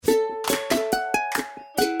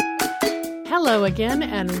Hello again,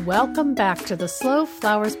 and welcome back to the Slow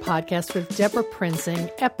Flowers Podcast with Deborah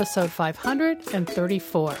Prinzing, episode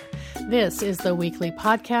 534. This is the weekly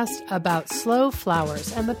podcast about slow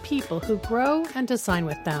flowers and the people who grow and design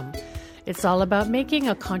with them. It's all about making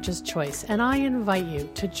a conscious choice, and I invite you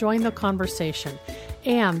to join the conversation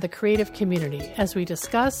and the creative community as we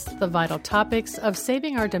discuss the vital topics of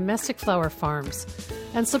saving our domestic flower farms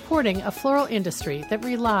and supporting a floral industry that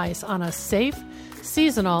relies on a safe,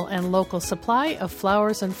 seasonal, and local supply of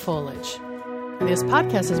flowers and foliage. This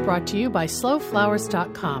podcast is brought to you by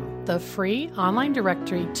slowflowers.com, the free online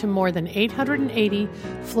directory to more than 880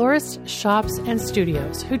 florists, shops, and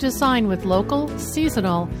studios who design with local,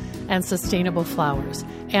 seasonal, and sustainable flowers,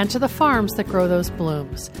 and to the farms that grow those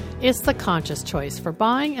blooms. It's the conscious choice for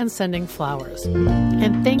buying and sending flowers.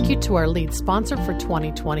 And thank you to our lead sponsor for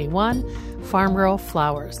 2021, Farm Girl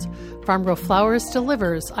Flowers. Farm Girl Flowers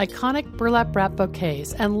delivers iconic burlap wrap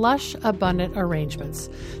bouquets and lush, abundant arrangements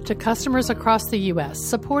to customers across the U.S.,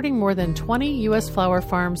 supporting more than 20 U.S. flower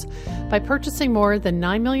farms by purchasing more than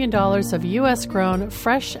 $9 million of U.S.-grown,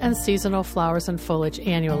 fresh and seasonal flowers and foliage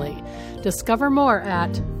annually. Discover more at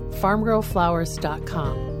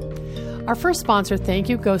farmgirlflowers.com. Our first sponsor thank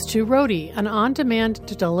you goes to Roadie, an on-demand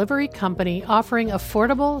delivery company offering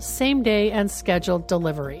affordable, same-day and scheduled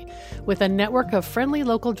delivery. With a network of friendly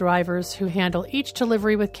local drivers who handle each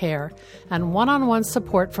delivery with care and one-on-one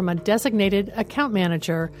support from a designated account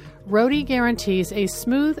manager, Roadie guarantees a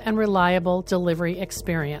smooth and reliable delivery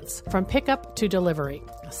experience from pickup to delivery.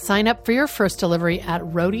 Sign up for your first delivery at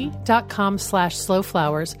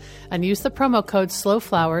roadie.com/slowflowers and use the promo code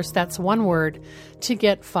SLOWFLOWERS, that's one word, to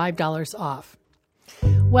get $5 off.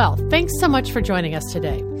 Well, thanks so much for joining us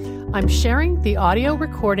today. I'm sharing the audio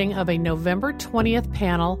recording of a November 20th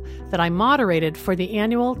panel that I moderated for the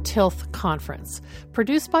annual Tilth Conference,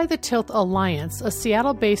 produced by the Tilth Alliance, a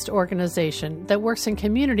Seattle-based organization that works in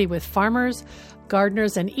community with farmers,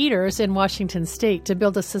 gardeners, and eaters in Washington state to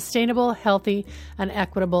build a sustainable, healthy, and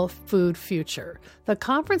equitable food future. The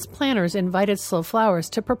conference planners invited Slow Flowers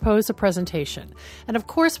to propose a presentation. And of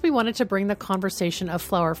course, we wanted to bring the conversation of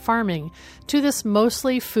flower farming to this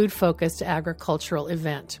mostly food-focused agricultural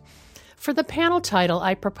event. For the panel title,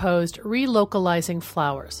 I proposed Relocalizing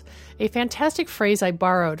Flowers, a fantastic phrase I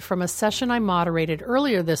borrowed from a session I moderated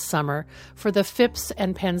earlier this summer for the Phipps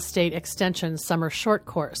and Penn State Extension Summer Short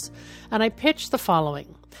Course, and I pitched the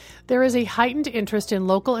following. There is a heightened interest in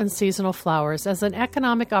local and seasonal flowers as an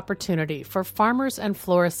economic opportunity for farmers and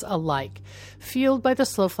florists alike, fueled by the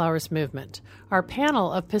Slow Flowers movement. Our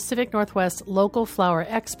panel of Pacific Northwest local flower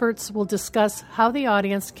experts will discuss how the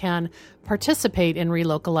audience can participate in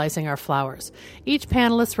relocalizing our flowers. Each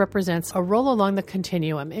panelist represents a role along the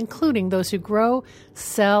continuum, including those who grow,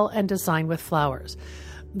 sell, and design with flowers.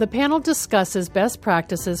 The panel discusses best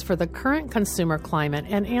practices for the current consumer climate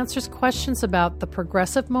and answers questions about the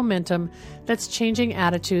progressive momentum that's changing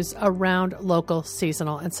attitudes around local,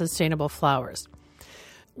 seasonal, and sustainable flowers.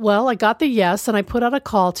 Well, I got the yes, and I put out a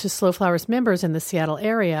call to Slow Flowers members in the Seattle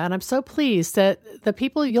area, and I'm so pleased that the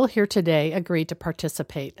people you'll hear today agreed to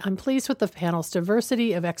participate. I'm pleased with the panel's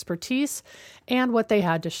diversity of expertise and what they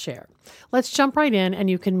had to share. Let's jump right in, and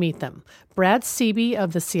you can meet them. Brad Seeby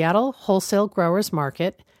of the Seattle Wholesale Growers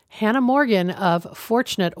Market, Hannah Morgan of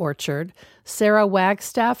Fortunate Orchard, Sarah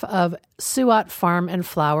Wagstaff of Suat Farm and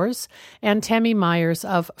Flowers, and Tammy Myers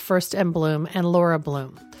of First and Bloom and Laura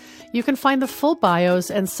Bloom. You can find the full bios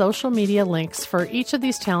and social media links for each of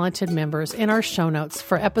these talented members in our show notes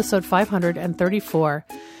for episode 534.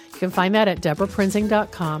 You can find that at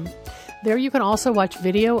deborahprinzing.com. There you can also watch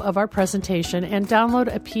video of our presentation and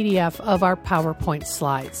download a PDF of our PowerPoint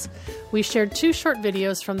slides. We shared 2 short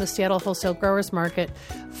videos from the Seattle Wholesale Growers Market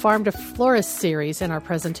Farm to Florist series in our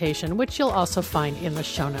presentation, which you'll also find in the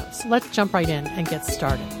show notes. Let's jump right in and get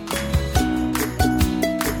started.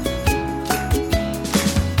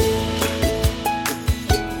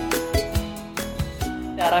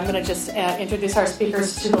 I'm going to just introduce our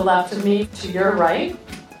speakers to the left of me, to your right.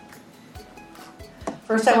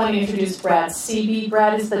 First, I want to introduce Brad Seeby.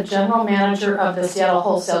 Brad is the general manager of the Seattle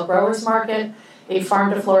Wholesale Growers Market, a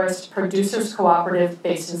farm-to-florist producers cooperative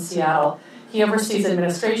based in Seattle. He oversees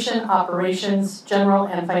administration, operations, general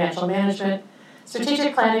and financial management,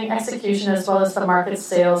 strategic planning, execution, as well as the market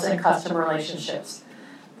sales and customer relationships.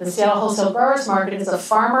 The Seattle Wholesale Growers Market is a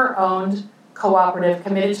farmer-owned cooperative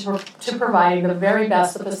committed to providing the very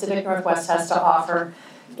best the Pacific Northwest has to offer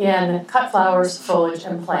in cut flowers, foliage,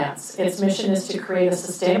 and plants. Its mission is to create a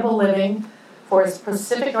sustainable living for its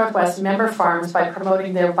Pacific Northwest member farms by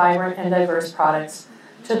promoting their vibrant and diverse products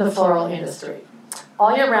to the floral industry.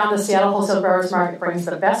 All year round, the Seattle Wholesale Growers Market brings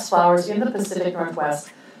the best flowers in the Pacific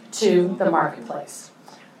Northwest to the marketplace.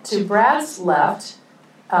 To Brad's left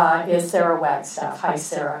is Sarah Wagstaff. Hi,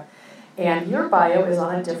 Sarah. And your bio is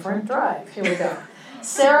on a different drive. Here we go.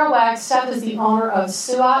 Sarah Wagstaff is the owner of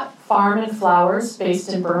Suat Farm and Flowers, based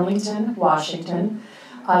in Burlington, Washington.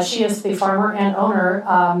 She is the farmer and owner,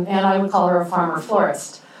 and I would call her a farmer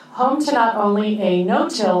florist. Home to not only a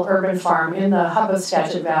no-till urban farm in the hub of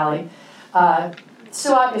Skagit Valley,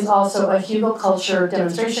 Suat is also a hugelkultur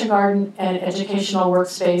demonstration garden and educational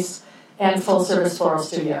workspace and full-service floral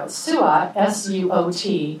studio. SUOT,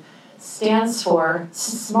 S-U-O-T, stands for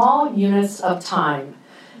Small Units of Time.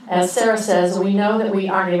 As Sarah says, we know that we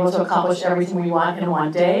aren't able to accomplish everything we want in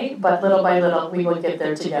one day, but little by little we will get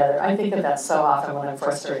there together. I think of that so often when I'm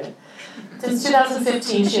frustrated. Since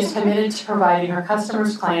 2015, she is committed to providing her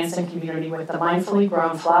customers, clients, and community with the mindfully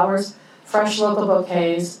grown flowers, fresh local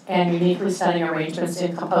bouquets, and uniquely stunning arrangements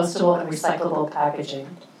in compostable and recyclable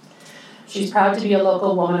packaging. She's proud to be a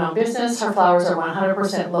local woman-owned business. Her flowers are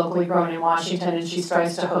 100% locally grown in Washington, and she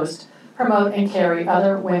strives to host, promote, and carry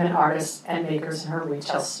other women artists and makers in her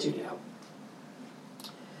retail studio.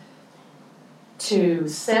 To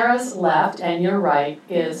Sarah's left and your right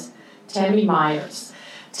is Tammy Myers.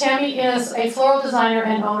 Tammy is a floral designer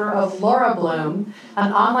and owner of Laura Bloom,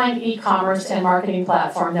 an online e-commerce and marketing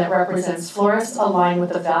platform that represents florists aligned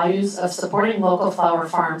with the values of supporting local flower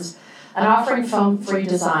farms and offering foam-free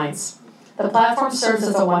designs. The platform serves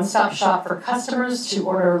as a one-stop shop for customers to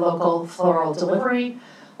order local floral delivery,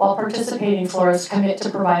 while participating florists commit to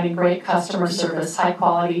providing great customer service,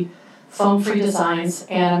 high-quality, foam-free designs,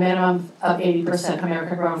 and a minimum of 80%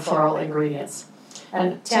 American-grown floral ingredients.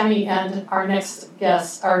 And Tammy and our next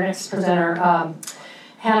presenter,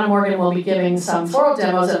 Hannah Morgan, will be giving some floral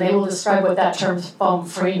demos, and they will describe what that term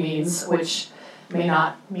foam-free means, which may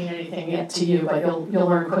not mean anything yet to you, but you'll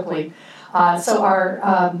learn quickly. So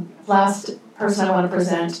our last person I want to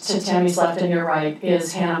present, to Tammy's left and your right,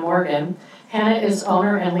 is Hannah Morgan. Hannah is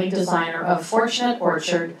owner and lead designer of Fortunate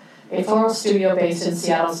Orchard, a floral studio based in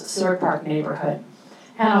Seattle's Seward Park neighborhood.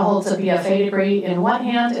 Hannah holds a BFA degree in one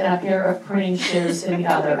hand and a pair of printing shoes in the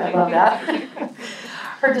other. I love that.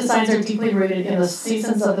 Her designs are deeply rooted in the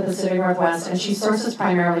seasons of the Pacific Northwest, and she sources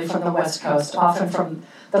primarily from the West Coast, often from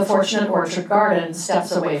the Fortunate Orchard garden,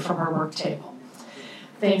 steps away from her work table.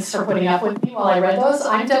 Thanks for putting up with me while I read those.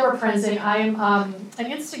 I'm Deborah Prenzing. I'm an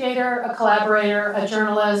instigator, a collaborator, a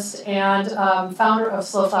journalist, and founder of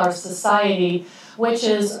Slow Flower Society, which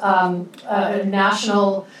is a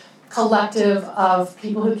national collective of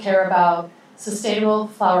people who care about sustainable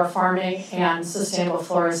flower farming and sustainable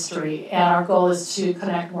floristry. And our goal is to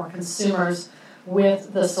connect more consumers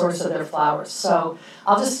with the source of their flowers. So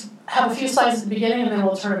I'll just have a few slides at the beginning, and then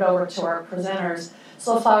we'll turn it over to our presenters.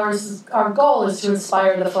 Slow Flowers, our goal is to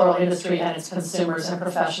inspire the floral industry and its consumers and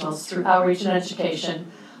professionals through outreach and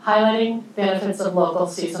education, highlighting benefits of local,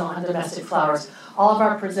 seasonal, and domestic flowers. All of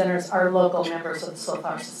our presenters are local members of the Slow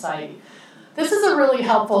Flower Society. This is a really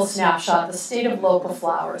helpful snapshot, the state of local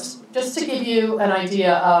flowers, just to give you an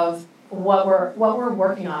idea of what we're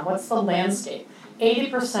working on. What's the landscape?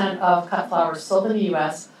 80% of cut flowers sold in the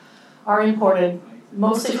U.S. are imported,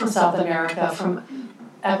 mostly from South America, from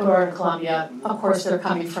Ecuador and Colombia. Of course, they're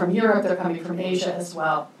coming from Europe, they're coming from Asia as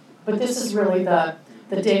well. But this is really the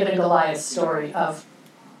David and Goliath story of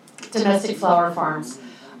domestic flower farms.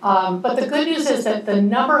 But the good news is that the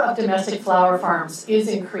number of domestic flower farms is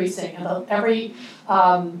increasing. And every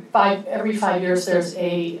 5 years, there's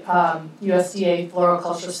a USDA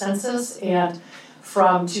floriculture census, and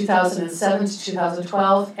from 2007 to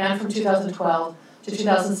 2012, and from 2012 to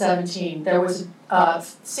 2017, there was a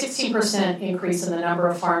 16% increase in the number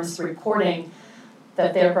of farms reporting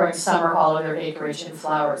that they're growing some or all of their acreage in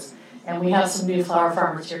flowers. And we have some new flower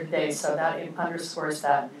farmers here today, so that underscores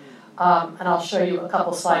that. And I'll show you a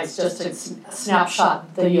couple slides just to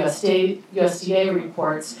snapshot the USDA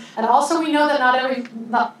reports. And also we know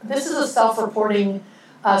that this is a self-reporting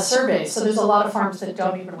survey, so there's a lot of farms that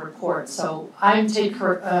don't even report. So I take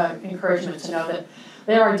encouragement to know that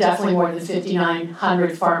there are definitely more than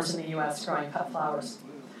 5,900 farms in the U.S. growing cut flowers.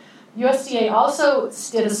 USDA also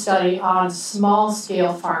did a study on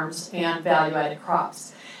small-scale farms and value-added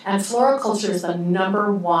crops. And floriculture is the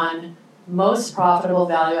number one most profitable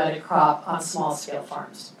value-added crop on small-scale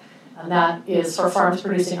farms. And that is for farms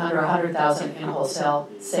producing under 100,000 in wholesale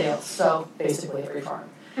sales, so basically every farm.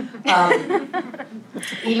 But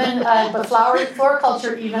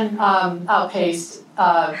floriculture even outpaced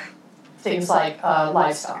things like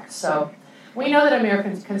livestock. So we know that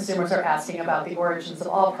American consumers are asking about the origins of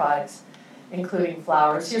all products, including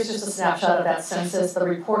flowers. Here's just a snapshot of that census.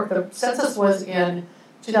 The census was in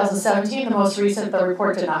 2017, the most recent. The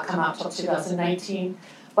report did not come out until 2019.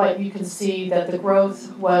 but you can see that the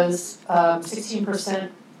growth was 16%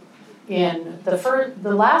 in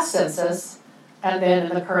the last census, and then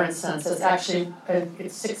in the current census. Actually,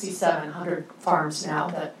 it's 6,700 farms now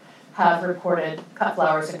that have reported cut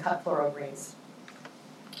flowers and cut floral greens.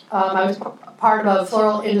 I was part of a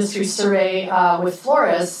floral industry survey with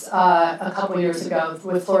florists a couple years ago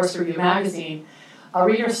with Florist Review magazine, a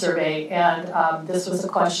reader survey, and this was a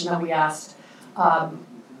question that we asked,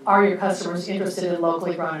 are your customers interested in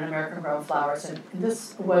locally grown and American grown flowers? And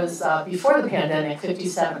this was before the pandemic,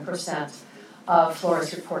 57% of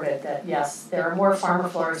florists reported that yes, there are more farmer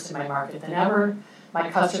florists in my market than ever. My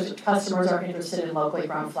customers are interested in locally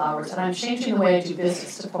grown flowers, and I'm changing the way I do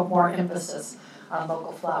business to put more emphasis on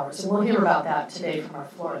local flowers. And we'll hear about that today from our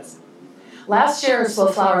florists. Last year, Slow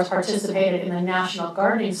Flowers participated in the National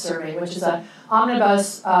Gardening Survey, which is an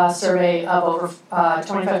omnibus survey of over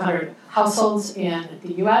 2,500 households in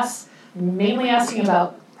the U.S., mainly asking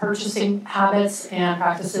about purchasing habits and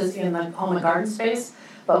practices in the home and garden space,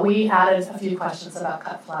 but we added a few questions about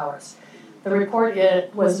cut flowers. The report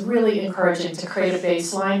was really encouraging to create a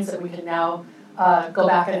baseline so that we can now go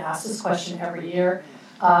back and ask this question every year.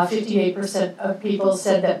 58% of people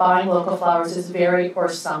said that buying local flowers is very or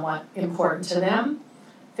somewhat important to them.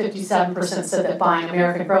 57% said that buying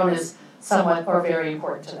American grown is somewhat or very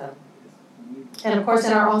important to them. And of course,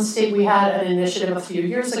 in our own state, we had an initiative a few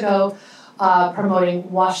years ago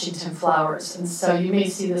promoting Washington flowers. And so you may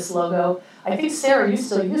see this logo. I think, Sarah, you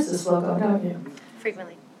still use this logo, don't you?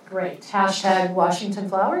 Frequently. Great. Hashtag Washington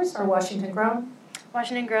flowers or Washington grown?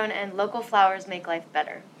 Washington grown and local flowers make life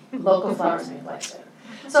better. Local flowers make life better.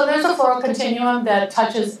 So there's a floral continuum that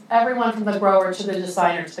touches everyone from the grower to the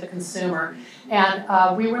designer to the consumer.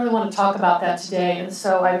 And we really want to talk about that today. And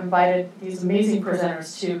so I've invited these amazing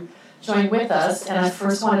presenters to join with us. And I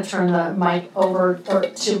first want to turn the mic over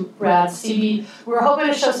to Brad Seavey. We were hoping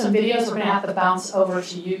to show some videos. We're going to have to bounce over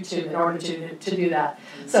to YouTube in order to do that.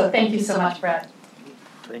 So thank you so much, Brad.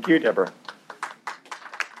 Thank you, Deborah.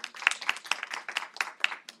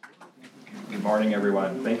 Good morning,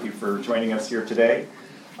 everyone. Thank you for joining us here today.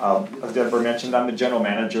 As Deborah mentioned, I'm the general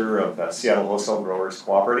manager of Seattle Wholesale Growers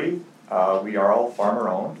Cooperative. We are all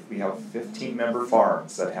farmer-owned. We have 15-member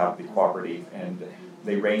farms that have the cooperative, and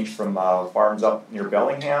they range from farms up near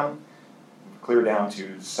Bellingham, clear down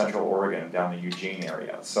to Central Oregon, down the Eugene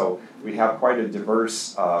area. So we have quite a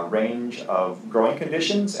diverse range of growing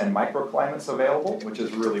conditions and microclimates available, which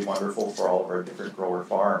is really wonderful for all of our different grower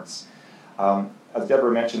farms. As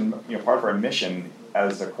Deborah mentioned, part of our mission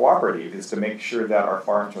as a cooperative is to make sure that our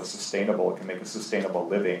farms are sustainable, can make a sustainable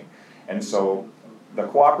living. And so the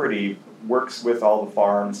cooperative works with all the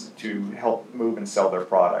farms to help move and sell their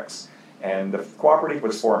products. And the cooperative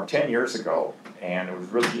was formed 10 years ago, and it was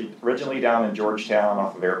originally down in Georgetown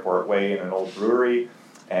off of Airport Way in an old brewery,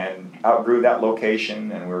 and outgrew that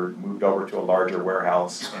location, and we're moved over to a larger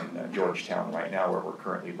warehouse in Georgetown right now where we're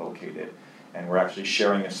currently located. And we're actually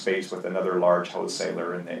sharing a space with another large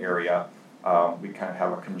wholesaler in the area. We kind of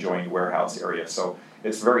have a conjoined warehouse area. So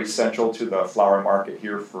it's very central to the flower market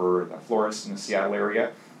here for the florists in the Seattle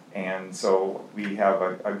area. And so we have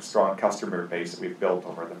a strong customer base that we've built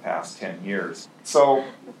over the past 10 years. So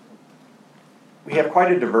we have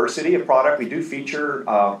quite a diversity of product. We do feature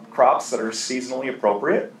crops that are seasonally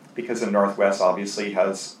appropriate because the Northwest obviously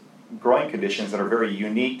has growing conditions that are very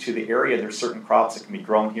unique to the area. There's certain crops that can be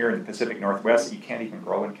grown here in the Pacific Northwest that you can't even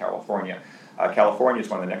grow in California. California is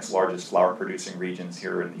one of the next largest flower producing regions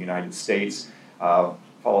here in the United States,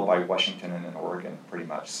 followed by Washington and then Oregon pretty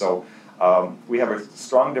much. So we have a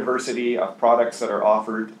strong diversity of products that are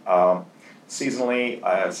offered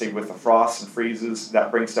seasonally. Say with the frosts and freezes,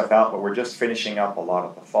 that brings stuff out, but we're just finishing up a lot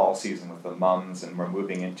of the fall season with the mums, and we're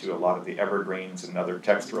moving into a lot of the evergreens and other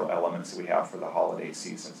textural elements that we have for the holiday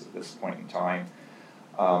seasons at this point in time.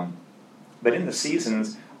 But in the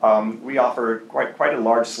seasons, we offer quite a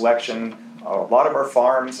large selection. A lot of our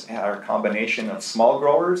farms are a combination of small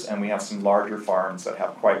growers, and we have some larger farms that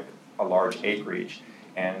have quite a large acreage.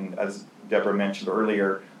 And as Deborah mentioned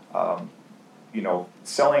earlier,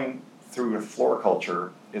 selling through a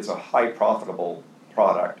floriculture is a high profitable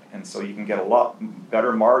product, and so you can get a lot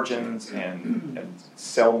better margins and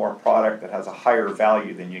sell more product that has a higher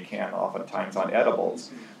value than you can oftentimes on edibles.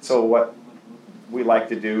 So what we like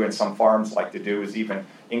to do, and some farms like to do, is even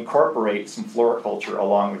incorporate some floriculture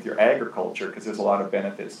along with your agriculture, because there's a lot of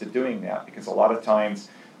benefits to doing that, because a lot of times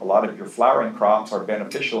a lot of your flowering crops are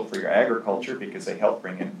beneficial for your agriculture because they help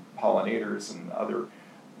bring in pollinators and other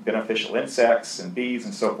beneficial insects and bees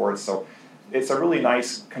and so forth. So it's a really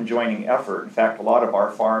nice conjoining effort. In fact, a lot of our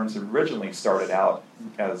farms originally started out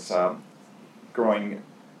as growing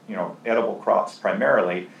edible crops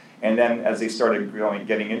primarily. And then as they started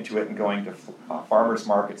getting into it and going to farmers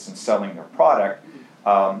markets and selling their product,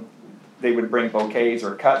 they would bring bouquets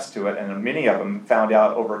or cuts to it, and many of them found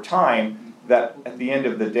out over time that at the end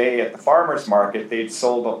of the day at the farmers market, they'd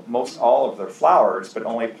sold most all of their flowers, but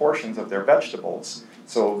only portions of their vegetables.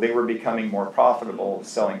 So they were becoming more profitable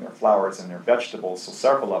selling their flowers and their vegetables. So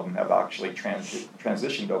several of them have actually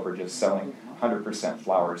transitioned over just selling 100%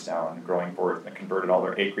 flowers now and growing forward, and converted all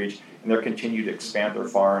their acreage, and they're continuing to expand their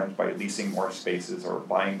farms by leasing more spaces or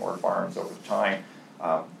buying more farms over time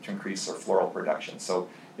to increase their floral production. So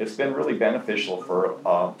it's been really beneficial for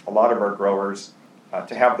a lot of our growers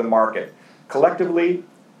to have the market. Collectively,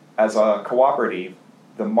 as a cooperative,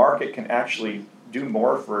 the market can actually do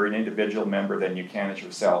more for an individual member than you can as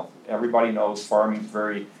yourself. Everybody knows farming is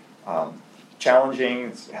very challenging,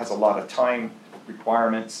 it has a lot of time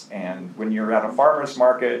requirements, and when you're at a farmer's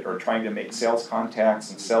market or trying to make sales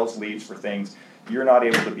contacts and sales leads for things, you're not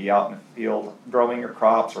able to be out in the field growing your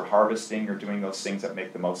crops or harvesting or doing those things that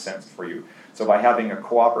make the most sense for you. So by having a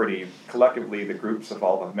cooperative, collectively the groups of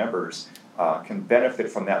all the members can benefit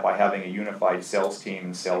from that by having a unified sales team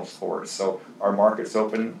and sales force. So our market's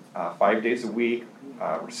open 5 days a week,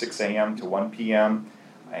 6 a.m. to 1 p.m.,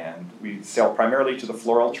 and we sell primarily to the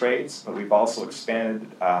floral trades, but we've also expanded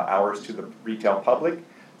hours to the retail public.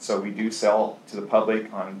 So we do sell to the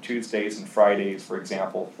public on Tuesdays and Fridays, for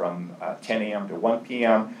example, from 10 a.m. to 1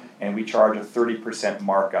 p.m., and we charge a 30%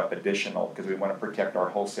 markup additional because we want to protect our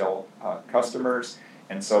wholesale customers.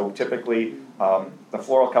 And so typically the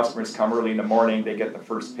floral customers come early in the morning, they get the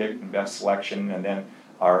first pick and best selection, and then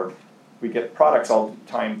we get products all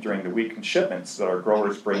the time during the week and shipments that our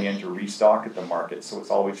growers bring in to restock at the market, so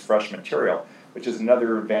it's always fresh material, which is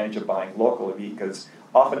another advantage of buying locally, because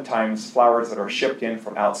oftentimes flowers that are shipped in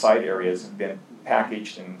from outside areas have been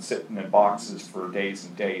packaged and sitting in boxes for days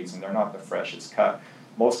and days, and they're not the freshest cut.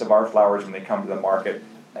 Most of our flowers, when they come to the market,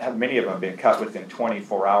 many of them have been cut within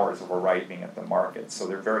 24 hours of arriving at the market, so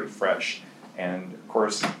they're very fresh. And of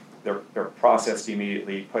course, they're processed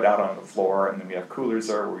immediately, put out on the floor, and then we have coolers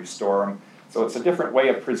there where we store them. So it's a different way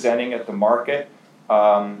of presenting at the market.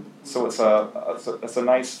 So it's a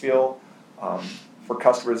nice feel for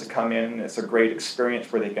customers to come in. It's a great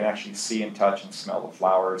experience where they can actually see and touch and smell the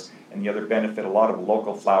flowers. And the other benefit, a lot of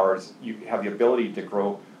local flowers, you have the ability to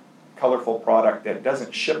grow colorful product that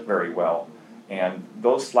doesn't ship very well. And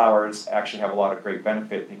those flowers actually have a lot of great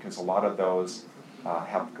benefit because a lot of those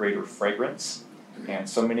have greater fragrance. And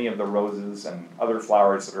so many of the roses and other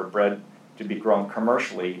flowers that are bred to be grown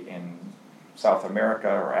commercially in South America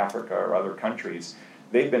or Africa or other countries,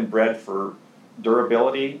 they've been bred for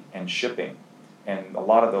durability and shipping. And a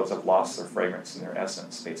lot of those have lost their fragrance and their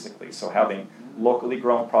essence, basically. So having locally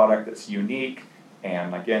grown product that's unique,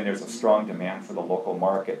 and again, there's a strong demand for the local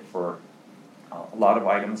market for a lot of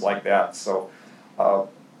items like that. So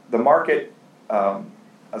the market,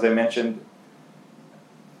 as I mentioned,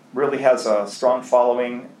 really has a strong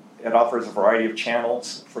following. It offers a variety of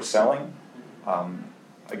channels for selling.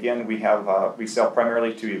 Again, we sell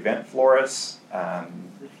primarily to event florists,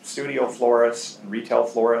 studio florists, and retail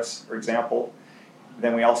florists, for example.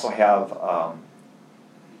 Then we also have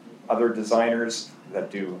other designers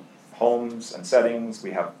that do homes and settings.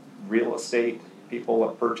 We have real estate people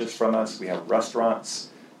that purchase from us. We have restaurants.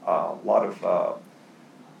 A lot of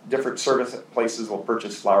different service places will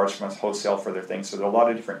purchase flowers from us wholesale for their things. So there are a lot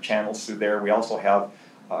of different channels through there. We also have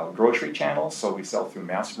grocery channels, so we sell through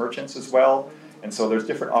mass merchants as well. And so there's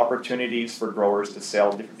different opportunities for growers to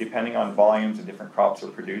sell depending on volumes and different crops we're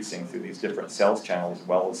producing through these different sales channels, as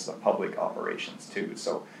well as the public operations too.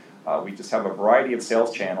 So we just have a variety of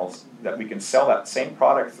sales channels that we can sell that same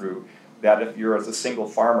product through, that if you're as a single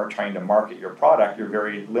farmer trying to market your product, you're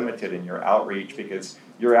very limited in your outreach because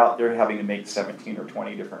you're out there having to make 17 or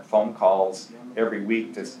 20 different phone calls every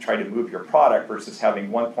week to try to move your product versus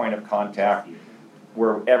having one point of contact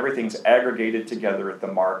where everything's aggregated together at the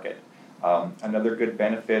market. Another good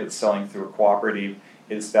benefit of selling through a cooperative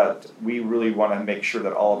is that we really want to make sure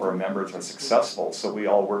that all of our members are successful, so we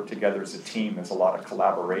all work together as a team. There's a lot of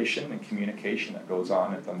collaboration and communication that goes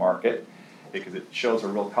on at the market because it shows a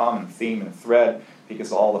real common theme and thread,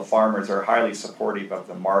 because all the farmers are highly supportive of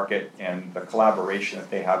the market and the collaboration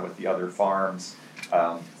that they have with the other farms.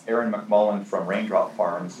 Erin McMullen from Raindrop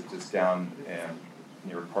Farms, which is down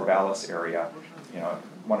near Corvallis area,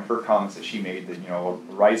 one of her comments that she made that, a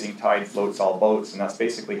rising tide floats all boats, and that's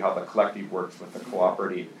basically how the collective works with the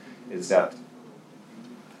cooperative, is that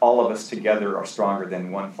all of us together are stronger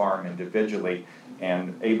than one farm individually,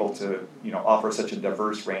 and able to offer such a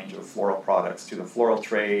diverse range of floral products to the floral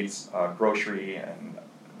trades, grocery, and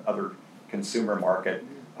other consumer market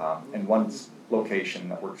in one location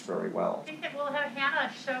that works very well. I think that we'll have Hannah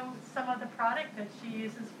show some of the product that she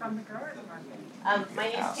uses from the growers market. My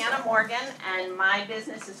name is Hannah Morgan, and my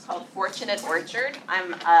business is called Fortunate Orchard.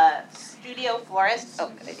 I'm a studio florist. Oh,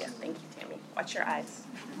 good idea. Thank you, Tammy. Watch your eyes.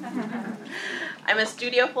 I'm a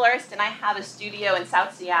studio florist, and I have a studio in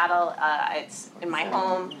South Seattle. It's in my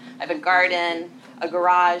home. I have a garden, a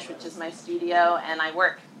garage, which is my studio, and I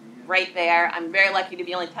work right there. I'm very lucky to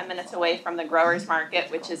be only 10 minutes away from the growers market,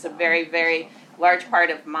 which is a very, very large part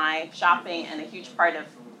of my shopping and a huge part of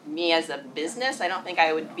me as a business. I don't think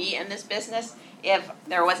I would be in this business if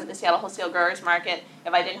there wasn't the Seattle Wholesale Growers Market,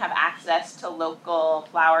 if I didn't have access to local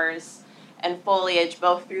flowers and foliage,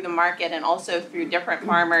 both through the market and also through different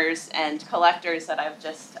farmers and collectors that I've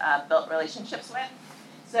just built relationships with.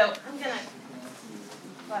 So I'm going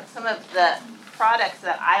to put some of the products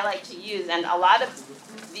that I like to use, and a lot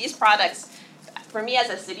of these products, for me as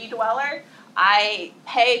a city dweller, I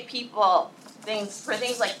pay people for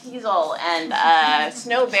things like teasel and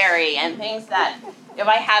snowberry and things that if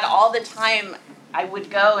I had all the time I would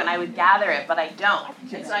go and I would gather it, but I don't.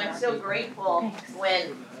 And so I'm so grateful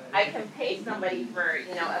when I can pay somebody for,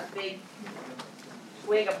 a big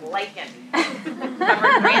twig of lichen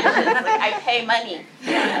covered branches. Like, I pay money.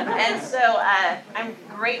 And so I'm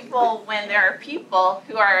grateful when there are people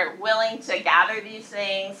who are willing to gather these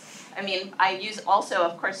things. I mean, I use also,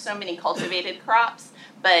 of course, so many cultivated crops,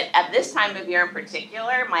 but at this time of year in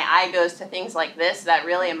particular, my eye goes to things like this that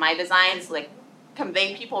really, in my designs, like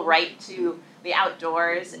convey people right to the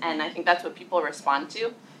outdoors, and I think that's what people respond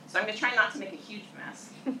to. So I'm going to try not to make a huge mess.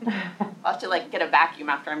 I'll have to get a vacuum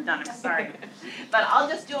after I'm done, I'm sorry. But I'll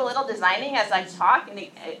just do a little designing as I talk,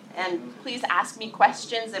 and please ask me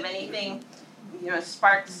questions if anything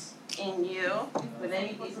sparks in you with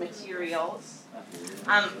any of these materials.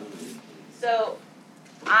 So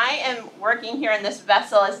I am working here in this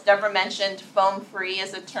vessel, as Deborah mentioned. Foam free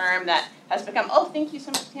is a term that has become, thank you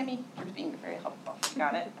so much, Tammy, for being very helpful.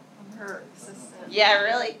 Got it? Her assistant. Yeah,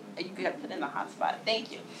 really? You got put in the hot spot.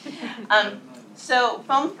 Thank you. So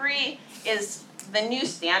foam free is the new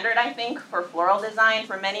standard, I think, for floral design.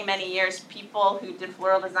 For many, many years, people who did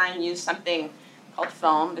floral design used something called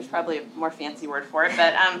foam. There's probably a more fancy word for it,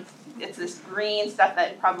 but it's this green stuff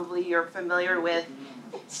that probably you're familiar with.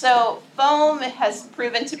 So foam has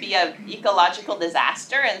proven to be an ecological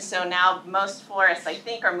disaster, and so now most florists, I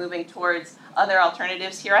think, are moving towards other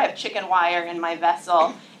alternatives. Here I have chicken wire in my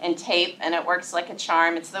vessel and tape, and it works like a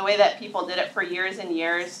charm. It's the way that people did it for years and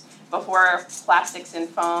years before plastics and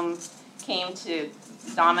foam came to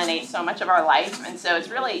dominate so much of our life, and so it's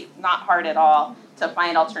really not hard at all to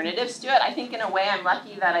find alternatives to it. I think in a way I'm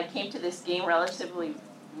lucky that I came to this game relatively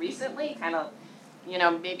recently, kind of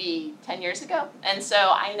maybe 10 years ago. And so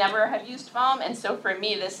I never have used foam, and so for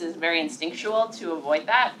me this is very instinctual to avoid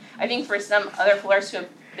that. I think for some other florists who have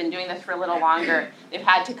been doing this for a little longer, they've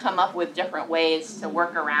had to come up with different ways to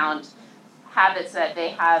work around habits that they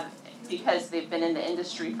have because they've been in the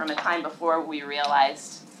industry from a time before we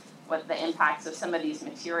realized what the impacts of some of these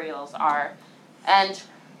materials are. And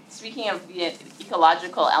speaking of the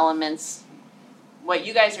ecological elements, what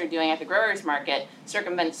you guys are doing at the growers market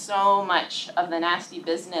circumvents so much of the nasty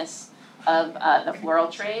business of the floral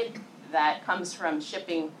trade that comes from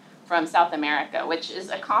shipping from South America, which is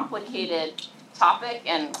a complicated topic,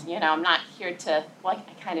 and I'm not here to, I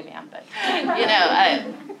kind of am, but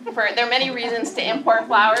there are many reasons to import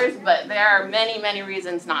flowers, but there are many, many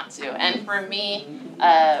reasons not to. And for me,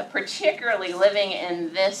 particularly living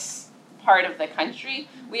in this part of the country,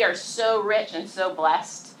 we are so rich and so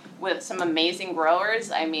blessed with some amazing growers.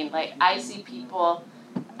 I mean, I see people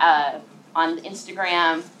on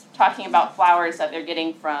Instagram talking about flowers that they're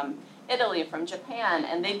getting from Italy, from Japan,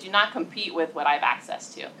 and they do not compete with what I have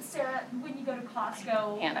access to. Sarah, when you go to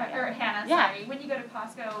Costco, Hannah, sorry, when you go to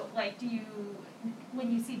Costco,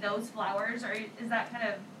 when you see those flowers, or is that kind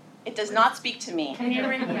of... It does not speak to me. Can you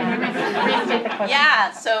restate the question?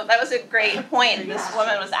 Yeah, so that was a great point. This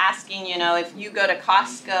woman was asking, if you go to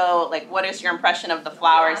Costco, what is your impression of the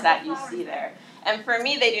flowers that you see there? And for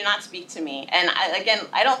me, they do not speak to me. And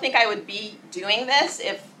I don't think I would be doing this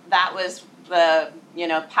if that was the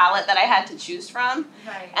palette that I had to choose from.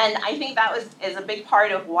 Right. And I think that is a big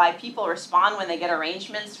part of why people respond when they get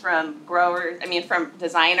arrangements from from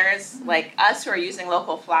designers like us who are using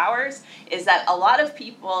local flowers, is that a lot of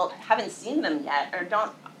people haven't seen them yet or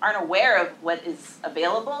aren't aware of what is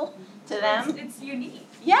available to them. It's unique.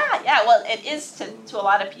 Yeah, well, it is to a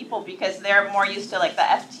lot of people because they're more used to the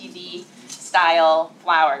FTD style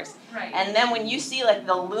flowers. Right. And then when you see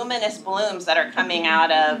the luminous blooms that are coming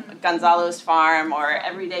out of Gonzalo's farm or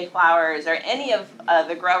Everyday Flowers or any of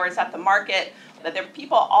the growers at the market that there are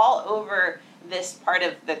people all over this part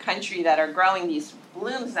of the country that are growing these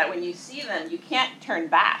blooms that when you see them, you can't turn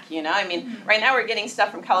back, you know? I mean, right now we're getting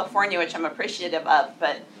stuff from California, which I'm appreciative of,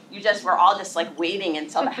 but we're all just like waiting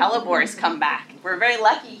until the hellebores come back. We're very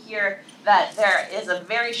lucky here that there is a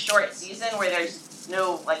very short season where there's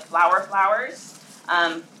no like flowers.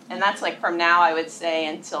 And that's like from now, I would say,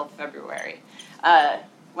 until February,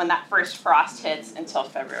 when that first frost hits until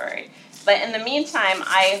February. But in the meantime,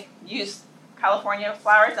 I use California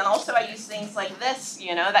flowers, and also I use things like this,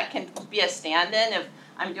 you know, that can be a stand-in if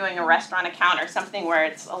I'm doing a restaurant account or something where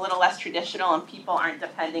it's a little less traditional and people aren't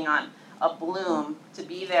depending on a bloom to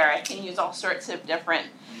be there. I can use all sorts of different,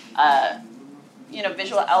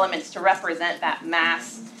 visual elements to represent that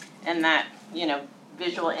mass and that,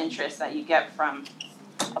 visual interest that you get from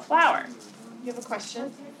a flower. You have a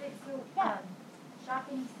question? Yeah.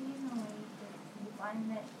 Shopping seasonally, do you find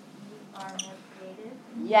that you are more creative?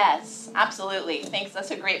 Yes, absolutely. Thanks.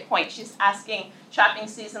 That's a great point. She's asking, shopping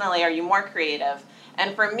seasonally, are you more creative?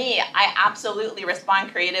 And for me, I absolutely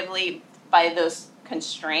respond creatively by those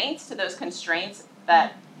constraints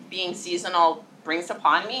that being seasonal brings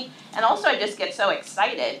upon me. And also I just get so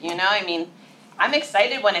excited, I'm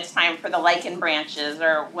excited when it's time for the lichen branches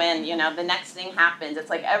or when, the next thing happens. It's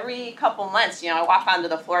like every couple months, I walk onto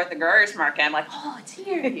the floor at the growers market, I'm like, oh, it's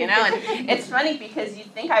here, and it's funny because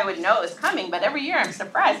you'd think I would know it was coming, but every year I'm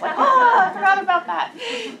surprised, like, oh, I forgot about that.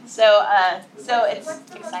 So it's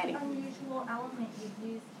exciting. What's the most unusual element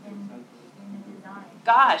you've used in a design?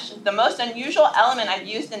 Gosh, the most unusual element I've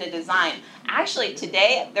used in a design. Actually,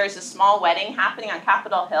 today there's a small wedding happening on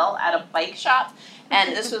Capitol Hill at a bike shop.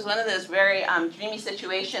 And this was one of those very dreamy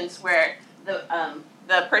situations where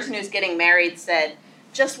the person who's getting married said,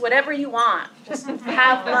 just whatever you want, just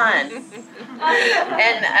have fun.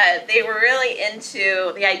 And they were really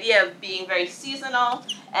into the idea of being very seasonal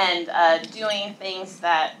and doing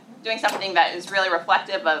something that is really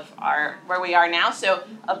reflective of where we are now. So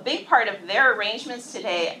a big part of their arrangements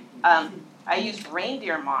today, I used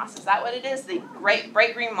reindeer moss. Is that what it is? The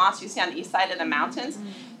bright green moss you see on the east side of the mountains.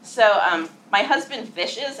 So my husband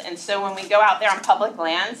fishes, and so when we go out there on public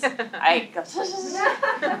lands, I go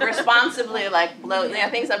responsibly blow,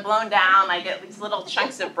 things are blown down. I get these little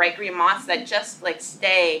chunks of bright green moss that just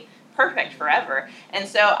stay perfect forever. And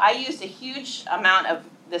so I used a huge amount of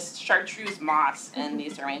this chartreuse moss in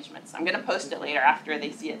these arrangements. I'm going to post it later after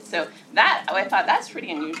they see it. So I thought that's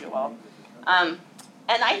pretty unusual. And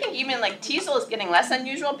I think even teasel is getting less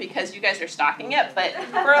unusual because you guys are stocking it. But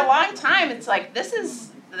for a long time, it's this is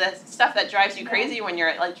the stuff that drives you crazy when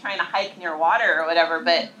you're trying to hike near water or whatever.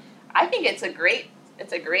 But I think it's a great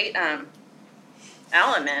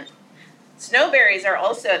element. Snowberries are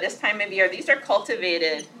also this time of year. These are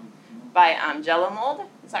cultivated by Jello Mold.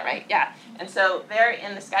 Is that right? Yeah. And so they're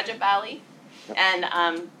in the Skagit Valley, and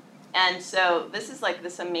so this is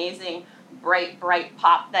this amazing bright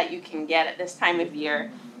pop that you can get at this time of year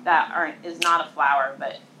that is not a flower,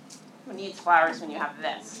 but who needs flowers when you have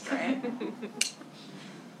this, right?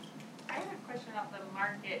 I have a question about the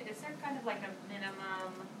market. Is there kind of a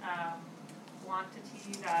minimum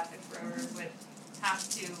quantity that the growers would have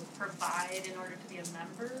to provide in order to be a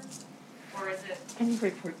member? Or is it... Can you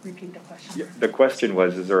repeat the question? Yeah, the question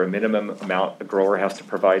was, is there a minimum amount a grower has to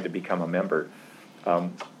provide to become a member?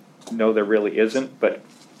 No, there really isn't, but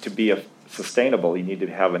to be sustainable, you need to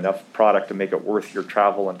have enough product to make it worth your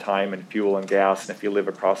travel and time and fuel and gas. And if you live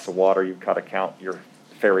across the water, you've got to count your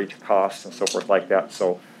ferry costs and so forth like that.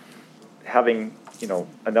 So having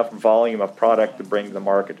enough volume of product to bring to the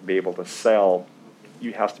market to be able to sell,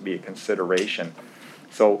 you has to be a consideration.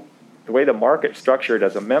 So the way the market's structured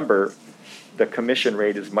as a member, the commission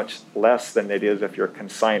rate is much less than it is if you're a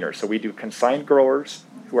consigner. So we do consigned growers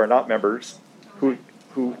who are not members, who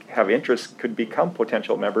have interest could become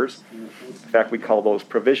potential members. In fact, we call those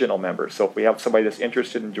provisional members. So if we have somebody that's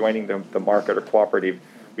interested in joining the market or cooperative,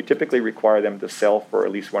 we typically require them to sell for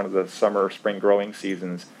at least one of the summer or spring growing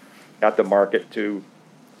seasons at the market to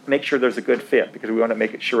make sure there's a good fit, because we want to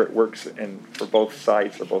make sure it works for both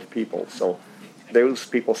sides, for both people. So those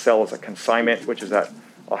people sell as a consignment, which is at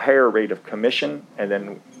a higher rate of commission, and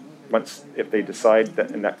then if they decide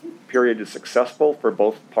that in that period is successful for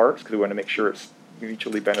both parts, because we want to make sure it's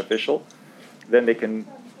mutually beneficial, then they can,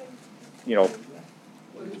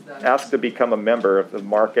 ask to become a member of the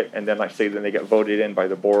market, and then then they get voted in by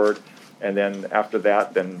the board, and then after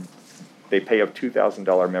that, then they pay a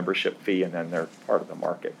 $2,000 membership fee, and then they're part of the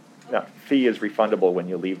market. That fee is refundable when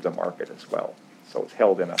you leave the market as well, so it's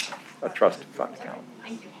held in a trust fund account.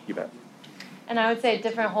 Thank you. You bet. And I would say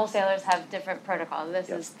different wholesalers have different protocols. This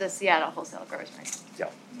Yep. is the Seattle Wholesale Growers Market.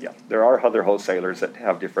 Yeah, there are other wholesalers that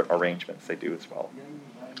have different arrangements they do as well.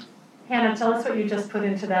 Hannah, tell us what you just put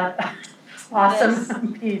into that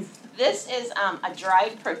awesome piece. This is a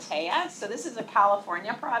dried protea, so this is a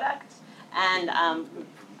California product, and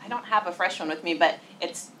I don't have a fresh one with me, but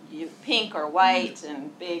it's pink or white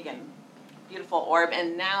and big and beautiful orb,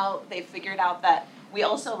 and now they've figured out that we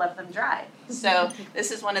also love them dry. So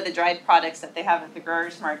this is one of the dried products that they have at the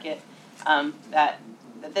growers market that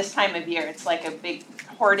this time of year, it's like a big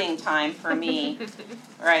hoarding time for me,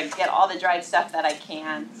 where I get all the dried stuff that I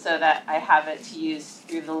can so that I have it to use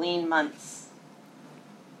through the lean months.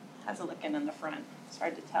 How's it looking in the front? It's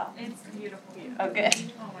hard to tell. It's beautiful. Okay.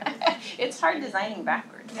 Oh my gosh. It's hard designing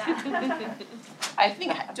backwards. Yeah. I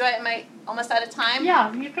think, am I almost out of time?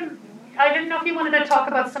 Yeah, you can, I didn't know if you wanted to talk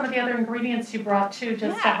about some of the other ingredients you brought too,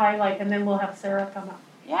 just to Yeah. highlight, and then we'll have Sarah come up.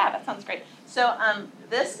 Yeah, that sounds great. So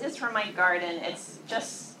this is from my garden. It's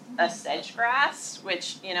just a sedge grass,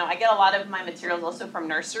 which, I get a lot of my materials also from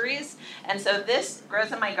nurseries. And so this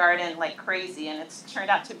grows in my garden like crazy, and it's turned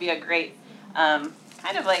out to be a great,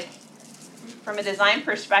 kind of like, from a design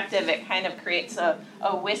perspective, it kind of creates a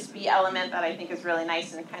wispy element that I think is really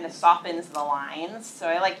nice and kind of softens the lines. So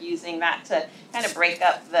I like using that to kind of break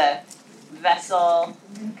up the vessel,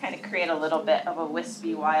 kind of create a little bit of a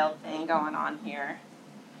wispy wild thing going on here.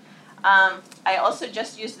 I also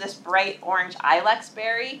just used this bright orange ilex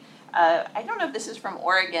berry. I don't know if this is from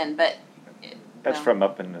Oregon, but That's from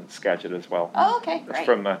up in Skagit as well. Oh, okay, That's great.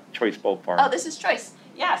 from Choice Bulb Farm. Oh, this is choice.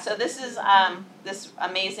 Yeah, so this is this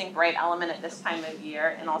amazing bright element at this time of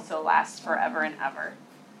year, and also lasts forever and ever.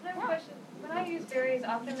 I have a question. When I use berries,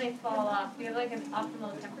 often they fall off. Do you have like an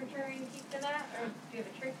optimal temperature you keep them at, or do you have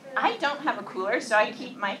a trick for that? I don't have a cooler, so I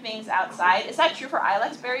keep my things outside. Is that true for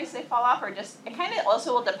ilex berries? They fall off, or just it kind of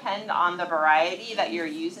also will depend on the variety that you're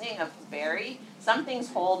using of berry. Some things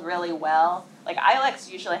hold really well. Like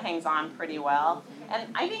ilex usually hangs on pretty well.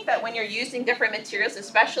 And I think that when you're using different materials,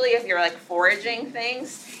 especially if you're like foraging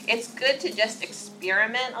things, it's good to just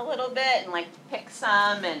experiment a little bit and like pick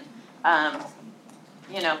some and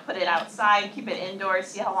put it outside, keep it indoors,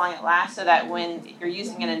 see how long it lasts, so that when you're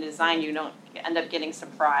using it in design, you don't end up getting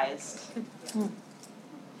surprised.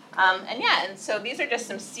 And so these are just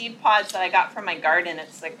some seed pods that I got from my garden.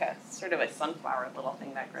 It's like a sort of a sunflower little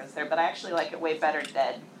thing that grows there, but I actually like it way better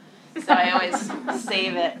dead. So I always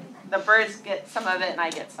save it. The birds get some of it and I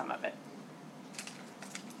get some of it.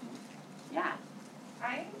 Yeah.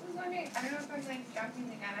 I was wondering, I don't know if I'm like jumping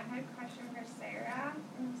the gun. I had a question for Sarah.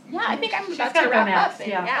 Yeah, I think I'm She's about gotta to go wrap next, up. And,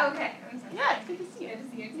 yeah. Okay. I'm sorry. Yeah, it's good to see you.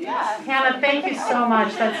 Good to see you too. Yeah. Hannah, thank you so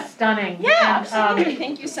much, that's stunning. Yeah, And, absolutely.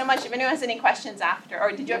 Thank you so much. If anyone has any questions after,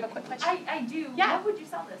 or did you have a quick question? I do. Yeah. What would you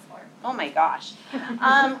sell this for? Oh my gosh.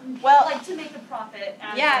 Well, Like to make a profit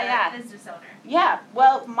as Yeah. a business owner. yeah,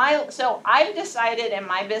 well, so I've decided in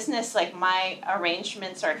my business, like my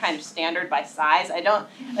arrangements are kind of standard by size. I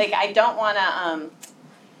don't want to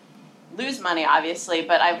lose money, obviously,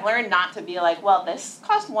 but I've learned not to be like, well, this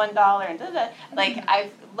costs $1 and da-da. Like I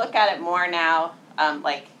look at it more now,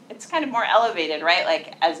 like it's kind of more elevated, right?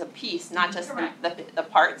 Like as a piece, not just the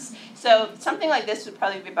parts. So something like this would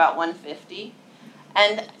probably be about $150.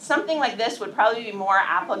 And something like this would probably be more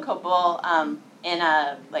applicable in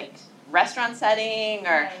a like restaurant setting,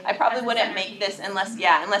 or Right. I probably As a wouldn't make this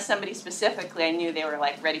unless somebody specifically I knew they were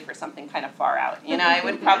like ready for something kind of far out. I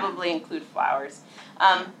would probably include flowers.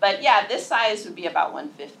 But yeah, this size would be about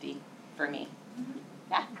 $150 for me.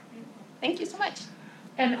 Yeah. Thank you so much.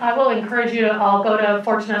 And I will encourage you to all go to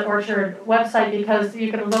Fortunate Orchard website, because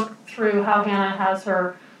you can look through how Hannah has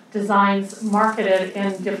her designs marketed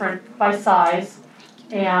in different by size.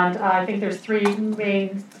 And I think there's 3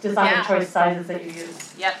 main design Yeah. choice sizes that you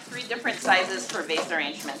use. Yep, 3 different sizes for vase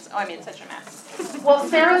arrangements. Oh, I made such a mess. Well,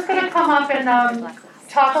 Sarah's gonna come up and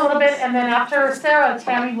talk a little bit, and then after Sarah,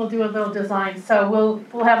 Tammy will do a little design. So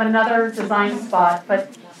we'll have another design spot, but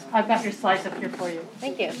I've got your slides up here for you.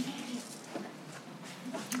 Thank you.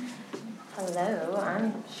 Hello,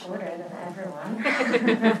 I'm shorter than everyone.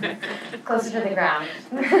 Closer to the ground.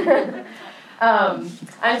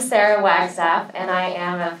 I'm Sarah Wagstaff, and I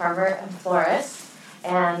am a farmer and florist.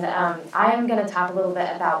 And I am going to talk a little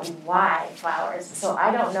bit about why flowers. So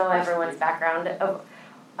I don't know everyone's background of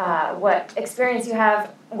what experience you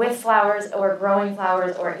have with flowers or growing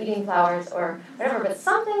flowers or eating flowers or whatever, but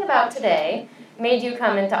something about today made you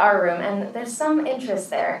come into our room, and there's some interest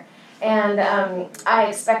there. And I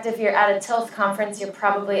expect if you're at a TILF conference, you're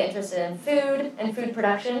probably interested in food and food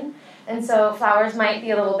production. And so flowers might be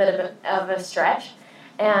a little bit of a stretch.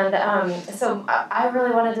 And so I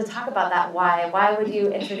really wanted to talk about that. Why would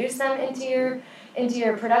you introduce them into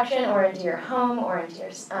your production or into your home or into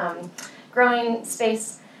your growing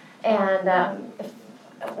space? And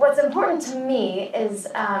what's important to me is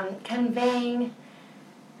conveying,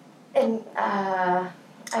 and I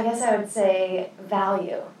guess I would say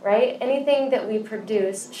value, right? Anything that we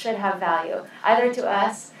produce should have value, either to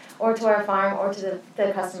us or to our farm or to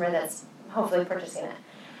the customer that's hopefully purchasing it.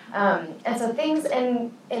 And so things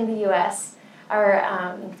in the U.S.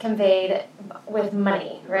 are conveyed with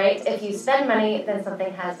money, right? If you spend money, then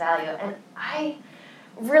something has value. And I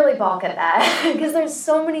really balk at that because there's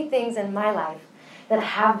so many things in my life that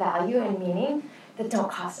have value and meaning that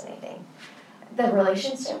don't cost anything. The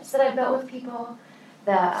relationships that I've built with people,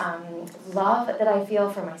 the love that I feel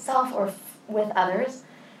for myself or with others,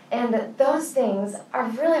 and those things are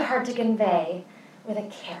really hard to convey with a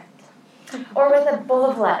carrot or with a bowl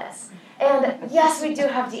of lettuce. And yes, we do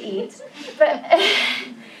have to eat, but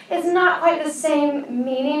it's not quite the same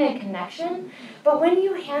meaning and connection. But when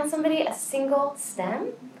you hand somebody a single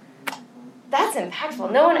stem, that's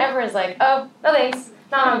impactful. No one ever is like, oh, no thanks,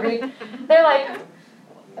 not hungry. They're like,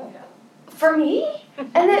 for me?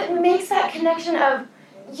 And it makes that connection of,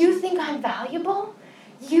 you think I'm valuable?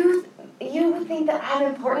 You think that I'm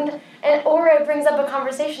important? Or it brings up a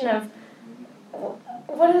conversation of,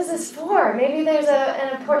 what is this for? Maybe there's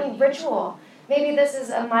an important ritual. Maybe this is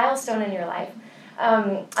a milestone in your life.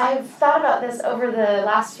 I've thought about this over the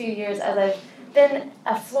last few years as I've been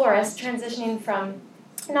a florist, transitioning from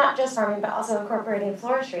not just farming, but also incorporating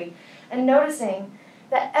floristry, and noticing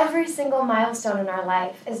that every single milestone in our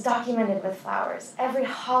life is documented with flowers. Every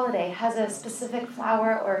holiday has a specific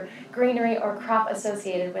flower or greenery or crop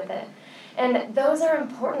associated with it. And those are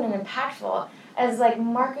important and impactful as like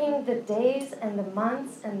marking the days and the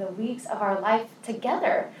months and the weeks of our life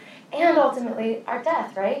together, and ultimately our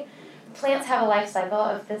death, right? Plants have a life cycle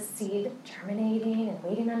of this seed germinating and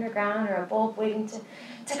waiting underground, or a bulb waiting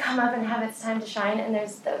to come up and have its time to shine. And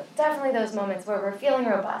there's definitely those moments where we're feeling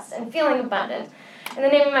robust and feeling abundant. And the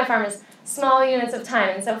name of my farm is Small Units of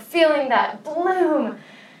Time, and so feeling that bloom.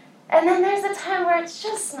 And then there's a time where it's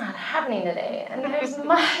just not happening today, and there's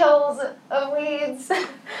miles of weeds,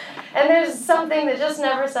 and there's something that just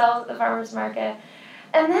never sells at the farmer's market.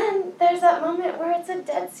 And then there's that moment where it's a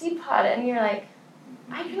dead seed pod, and you're like,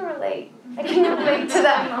 I can relate. I can relate to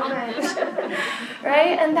that moment,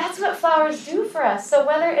 right? And that's what flowers do for us. So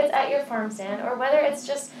whether it's at your farm stand or whether it's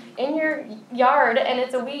just in your yard and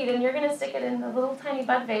it's a weed and you're going to stick it in the little tiny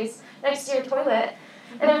bud vase next to your toilet,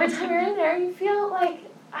 and every time you're in there, you feel like,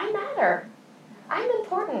 I matter. I'm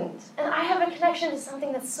important. And I have a connection to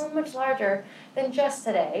something that's so much larger than just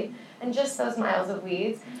today and just those miles of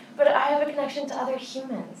weeds, but I have a connection to other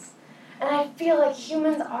humans. And I feel like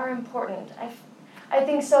humans are important. I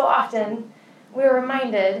think so often we're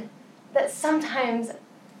reminded that sometimes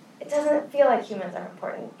it doesn't feel like humans are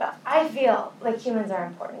important, but I feel like humans are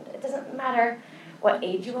important. It doesn't matter what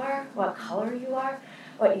age you are, what color you are,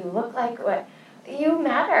 what you look like, you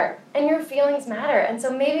matter, and your feelings matter. And so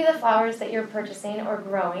maybe the flowers that you're purchasing or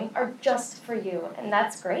growing are just for you, and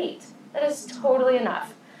that's great. That is totally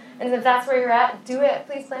enough. And if that's where you're at, do it.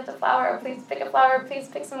 Please plant a flower, or please pick a flower, please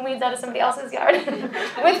pick some weeds out of somebody else's yard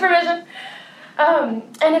with permission.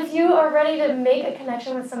 And if you are ready to make a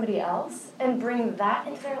connection with somebody else and bring that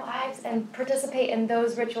into their lives and participate in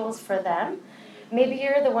those rituals for them, maybe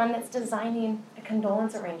you're the one that's designing a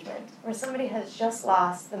condolence arrangement where somebody has just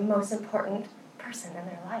lost the most important person in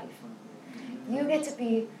their life. You get to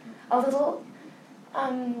be a little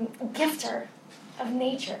gifter of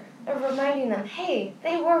nature, of reminding them, hey,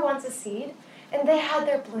 they were once a seed, and they had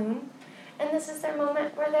their bloom, and this is their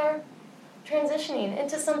moment where they're transitioning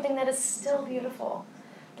into something that is still beautiful,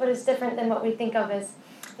 but is different than what we think of as,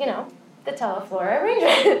 the Teleflora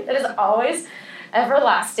arrangement that is always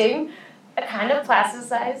everlasting, a kind of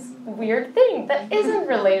plasticized, weird thing that isn't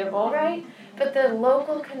relatable, right? But the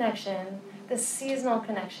local connection, the seasonal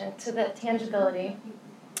connection to the tangibility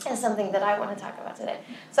is something that I want to talk about today.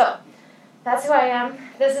 So that's who I am.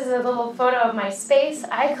 This is a little photo of my space.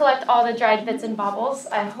 I collect all the dried bits and baubles.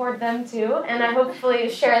 I hoard them too, and I hopefully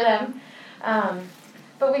share them.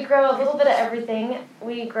 But we grow a little bit of everything.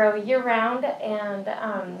 We grow year-round, and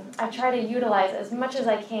I try to utilize as much as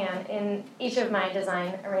I can in each of my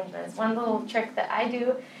design arrangements. One little trick that I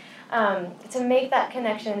do to make that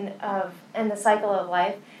connection and the cycle of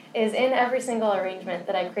life is in every single arrangement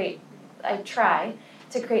that I create, I try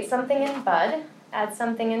to create something in bud, add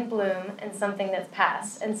something in bloom, and something that's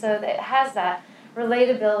past. And so it has that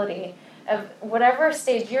relatability of whatever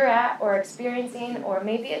stage you're at or experiencing, or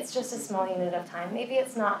maybe it's just a small unit of time, maybe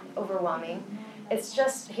it's not overwhelming. It's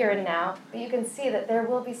just here and now, but you can see that there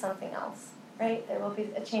will be something else, right? There will be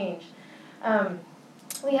a change.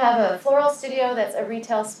 We have a floral studio that's a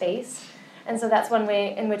retail space, and so that's one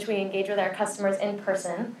way in which we engage with our customers in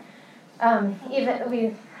person.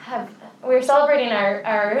 We're celebrating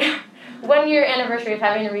our 1 year anniversary of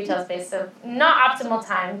having a retail space, so not optimal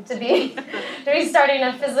time to be starting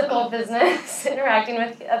a physical business, interacting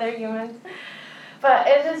with other humans. But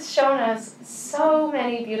it has shown us so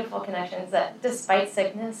many beautiful connections that despite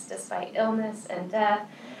sickness, despite illness and death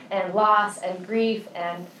and loss and grief,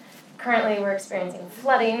 and currently we're experiencing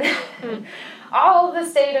flooding, all of the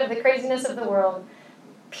state of the craziness of the world,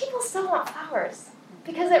 people still want flowers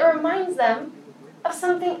because it reminds them of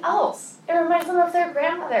something else. It reminds them of their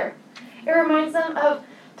grandmother. It reminds them of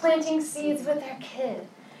planting seeds with their kid.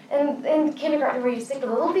 And in kindergarten where you stick a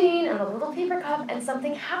little bean and a little paper cup and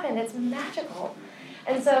something happened. It's magical.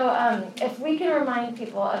 And so if we can remind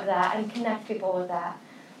people of that and connect people with that,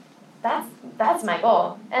 that's my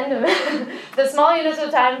goal. End of it. The small units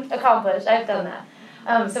of time accomplished. I've done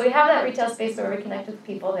that. So we have that retail space where we connect with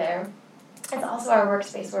people there. It's also our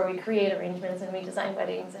workspace where we create arrangements and we design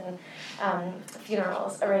weddings and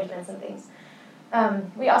funerals arrangements and things.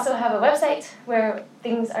 We also have a website where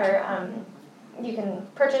things are you can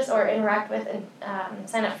purchase or interact with and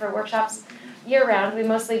sign up for workshops year-round. We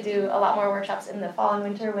mostly do a lot more workshops in the fall and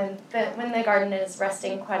winter when the garden is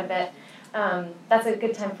resting quite a bit. That's a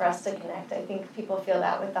good time for us to connect. I think people feel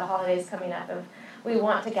that with the holidays coming up of we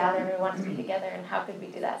want to gather and we want to be together, and how could we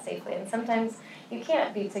do that safely? And sometimes you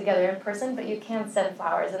can't be together in person, but you can send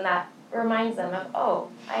flowers, and that reminds them of, oh,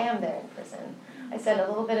 I am there in person. I send a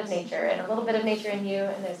little bit of nature, and a little bit of nature in you,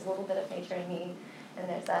 and there's a little bit of nature in me, and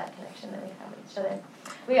there's that connection that we have with each other.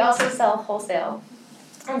 We also sell wholesale,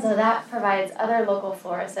 and so that provides other local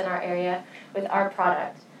florists in our area with our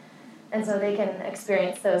product. And so they can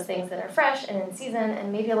experience those things that are fresh and in season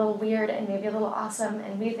and maybe a little weird and maybe a little awesome,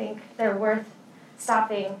 and we think they're worth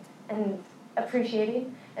stopping and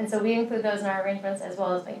appreciating. And so we include those in our arrangements as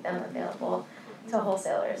well as make them available to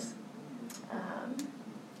wholesalers.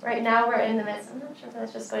 Right now we're in the midst, I'm not sure if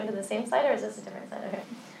that's just going to the same slide or is this a different slide?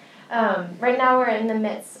 Okay. Right now we're in the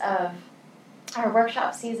midst of our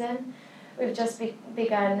workshop season. We've just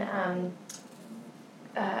begun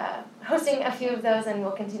hosting a few of those, and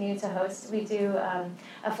we'll continue to host. We do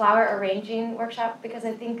a flower arranging workshop because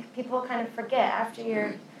I think people kind of forget after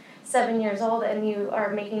you're 7 years old and you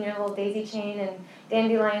are making your little daisy chain and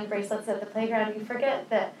dandelion bracelets at the playground, you forget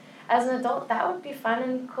that as an adult that would be fun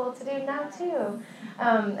and cool to do now too.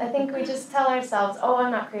 I think we just tell ourselves, oh,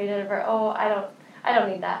 I'm not creative, or oh, I don't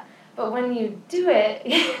need that. But when you do it,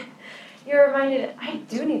 you're reminded, I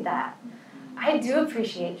do need that. I do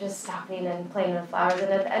appreciate just stopping and playing with flowers,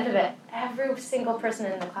 and at the end of it, every single person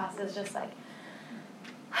in the class is just like,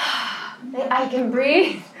 I can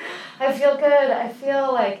breathe, I feel good, I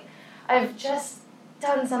feel like I've just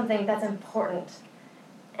done something that's important.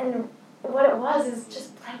 And what it was is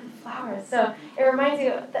just playing with flowers. So it reminds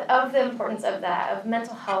you of the importance of that, of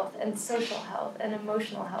mental health and social health and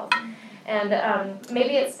emotional health. And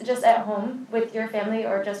maybe it's just at home with your family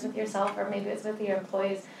or just with yourself, or maybe it's with your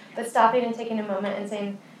employees, but stopping and taking a moment and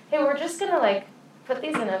saying, hey, we're just going to put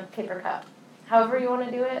these in a paper cup. However you want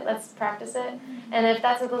to do it, let's practice it. And if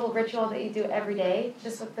that's a little ritual that you do every day,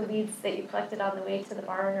 just with the weeds that you collected on the way to the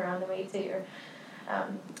barn or on the way to your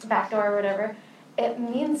back door or whatever, it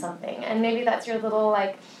means something. And maybe that's your little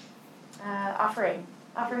offering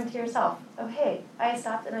to yourself. Oh, hey, I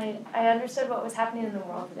stopped and I understood what was happening in the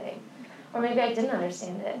world today. Or maybe I didn't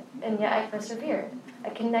understand it, and yet I persevered.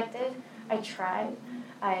 I connected, I tried,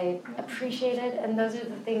 I appreciated, and those are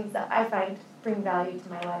the things that I find bring value to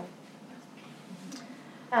my life.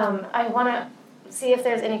 I want to see if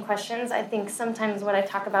there's any questions. I think sometimes what I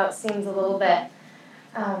talk about seems a little bit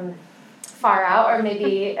far out, or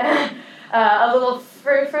maybe a little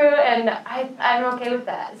frou-frou, and I'm okay with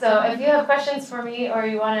that. So if you have questions for me, or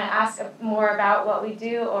you want to ask more about what we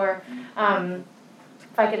do, or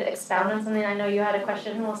if I could expound on something, I know you had a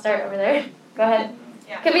question. We'll start over there. Go ahead.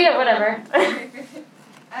 Yeah. Could be whatever. I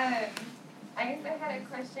guess I had a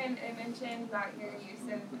question. I mentioned about your use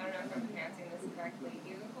of, I don't know if I'm pronouncing this correctly,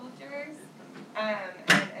 cultures, and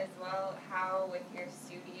as well how with your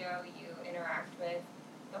studio you interact with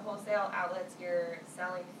the wholesale outlets you're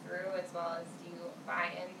selling through, as well as do you buy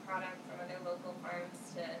in product from other local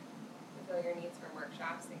farms to fulfill your needs for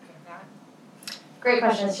workshops, things like that? Great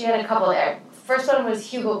question. She had a couple there. First one was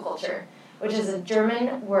hugelkultur, which is a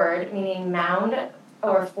German word meaning mound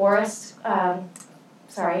or forest,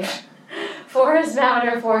 forest mound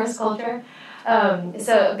or forest culture.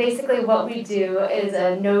 So basically what we do is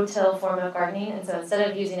a no-till form of gardening, and so instead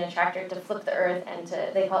of using a tractor to flip the earth and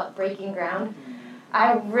they call it breaking ground,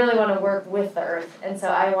 I really want to work with the earth, and so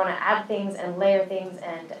I want to add things and layer things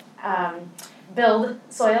and build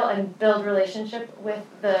soil and build relationship with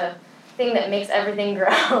the thing that makes everything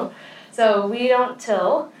grow. So we don't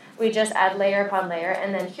till, we just add layer upon layer,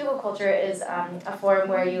 and then hugelkultur is a form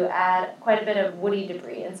where you add quite a bit of woody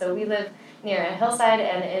debris, and so we live near a hillside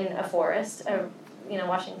and in a forest.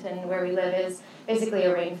 Washington, where we live, is basically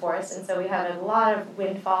a rainforest, and so we have a lot of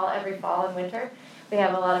windfall every fall and winter. We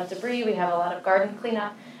have a lot of debris, we have a lot of garden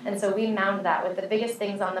cleanup, and so we mound that with the biggest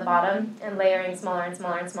things on the bottom and layering smaller and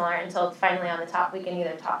smaller and smaller until finally on the top we can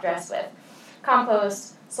either top dress with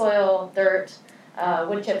compost, soil, dirt,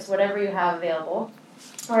 wood chips, whatever you have available.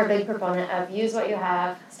 We're a big proponent of use what you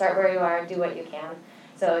have, start where you are, do what you can.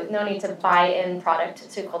 So no need to buy in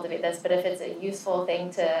product to cultivate this, but if it's a useful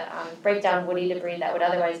thing to break down woody debris that would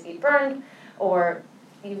otherwise be burned or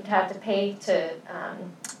you'd have to pay to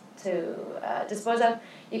dispose of,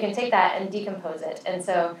 you can take that and decompose it. And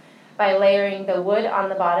so by layering the wood on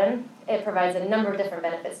the bottom, it provides a number of different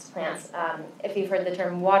benefits to plants. If you've heard the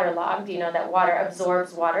term waterlogged, you know that water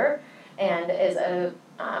absorbs water and is a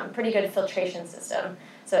pretty good filtration system.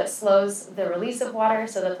 So it slows the release of water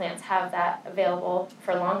so the plants have that available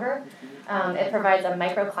for longer. It provides a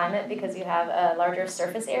microclimate because you have a larger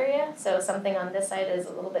surface area. So something on this side is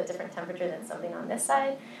a little bit different temperature than something on this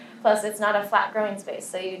side. Plus it's not a flat growing space,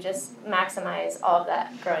 so you just maximize all of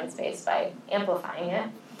that growing space by amplifying it.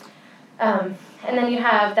 And then you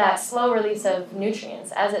have that slow release of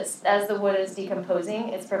nutrients. As the wood is decomposing,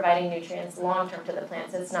 it's providing nutrients long-term to the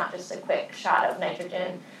plants. It's not just a quick shot of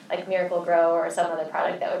nitrogen like Miracle-Gro or some other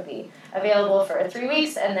product that would be available for 3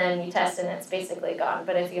 weeks and then you test and it's basically gone.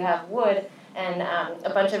 But if you have wood and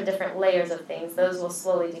a bunch of different layers of things, those will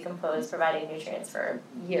slowly decompose, providing nutrients for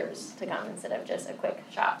years to come instead of just a quick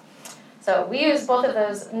shot. So we use both of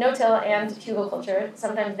those, no-till and hugelkultur.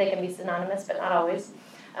 Sometimes they can be synonymous, but not always.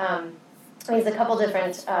 We use a couple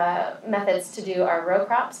different methods to do our row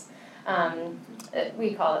crops.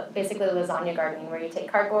 We call it basically lasagna gardening, where you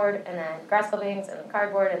take cardboard and then grass clippings and then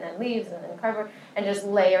cardboard and then leaves and then cardboard and just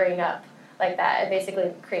layering up like that. It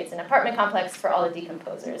basically creates an apartment complex for all the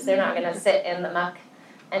decomposers. They're not going to sit in the muck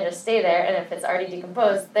and just stay there, and if it's already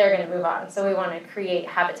decomposed, they're going to move on. So we want to create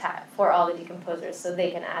habitat for all the decomposers so they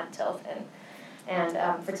can add tilth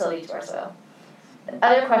and fertility to our soil. The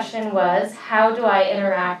other question was, how do I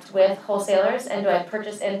interact with wholesalers and do I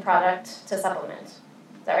purchase in product to supplement? Is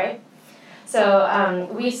that right? So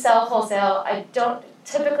we sell wholesale. I don't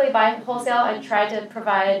typically buy wholesale. I try to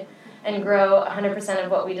provide and grow 100%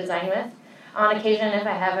 of what we design with. On occasion, if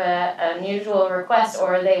I have an unusual request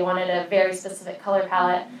or they wanted a very specific color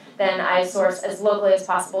palette, then I source as locally as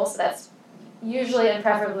possible. So that's usually and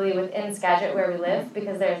preferably within Skagit where we live,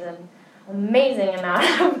 because there's an amazing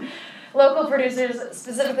amount of local producers,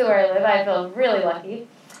 specifically where I live. I feel really lucky.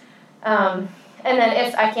 And then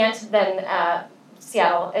if I can't, then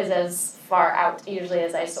Seattle is as far out usually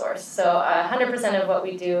as I source. So 100% of what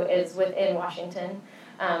we do is within Washington.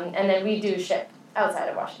 And then we do ship outside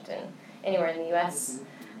of Washington, anywhere in the U.S.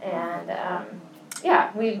 And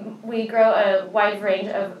we grow a wide range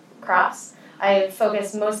of crops. I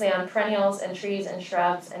focus mostly on perennials and trees and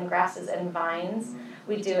shrubs and grasses and vines.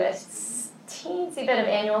 We do a teensy bit of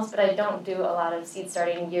annuals, but I don't do a lot of seed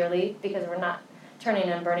starting yearly because we're not turning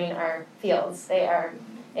and burning our fields. They are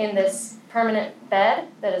in this permanent bed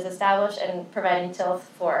that is established and providing tilth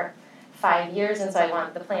for 5 years, and so I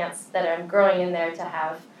want the plants that I'm growing in there to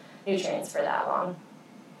have nutrients for that long.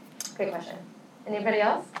 Great question. Anybody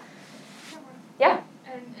else? Yeah?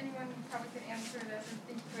 And anyone probably could answer this and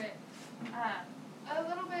think to it. A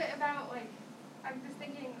little bit about, I'm just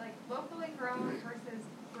thinking, locally grown versus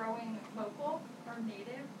growing local or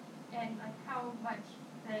native, and, how much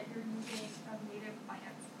that you're using of native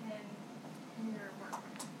plants in your work.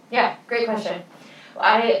 Yeah, great question.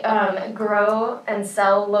 I grow and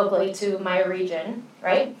sell locally to my region,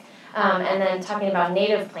 right? And then talking about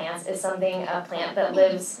native plants is a plant that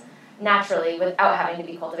lives naturally without having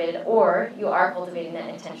to be cultivated, or you are cultivating it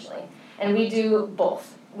intentionally. And we do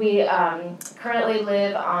both. We currently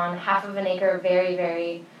live on half of an acre, very,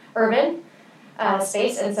 very urban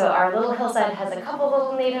space, and so our little hillside has a couple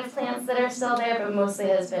little native plants that are still there, but mostly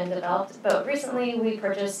has been developed. But recently we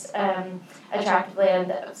purchased a tract of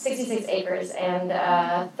land, 66 acres, and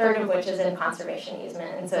a third of which is in conservation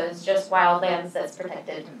easement, and so it's just wild lands that's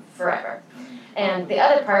protected forever. And the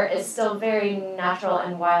other part is still very natural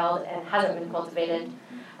and wild and hasn't been cultivated.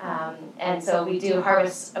 And so we do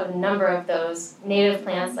harvest a number of those native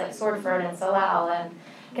plants like sword fern and salal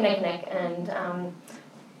kinnikinnick, and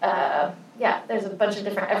yeah, there's a bunch of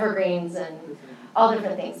different evergreens and all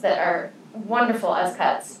different things that are wonderful as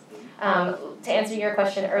cuts. To answer your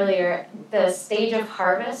question earlier, the stage of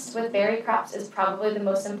harvest with berry crops is probably the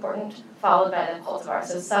most important, followed by the cultivar.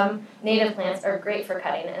 So some native plants are great for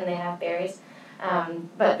cutting and they have berries,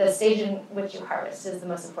 but the stage in which you harvest is the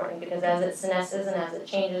most important, because as it senesces and as it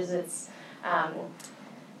changes its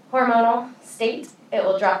hormonal state, it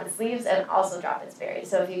will drop its leaves and also drop its berries.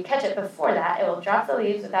 So if you catch it before that, it will drop the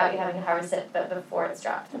leaves without you having to harvest it, but before it's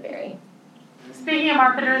dropped the berry. Speaking of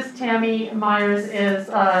marketers, Tammy Myers is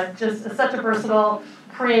just such a versatile,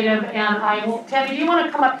 creative, and Tammy, do you want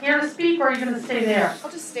to come up here to speak, or are you going to stay there?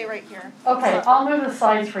 I'll just stay right here. Okay, I'll move the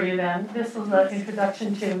slides for you then. This is the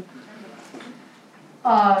introduction to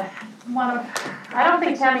I don't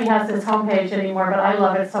think Tammy has this homepage anymore, but I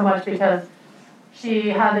love it so much because she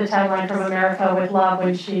had the tagline "From America with Love"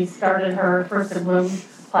 when she started her First in Bloom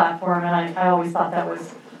platform, and I always thought that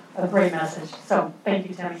was a great message. So thank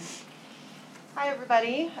you, Tammy. Hi,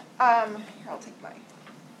 everybody. Here, I'll take my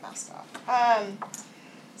mask off.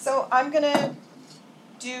 So I'm going to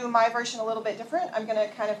do my version a little bit different. I'm going to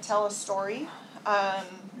kind of tell a story,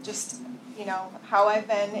 just, how I've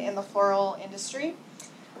been in the floral industry.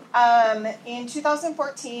 In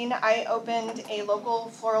 2014, I opened a local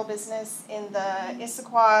floral business in the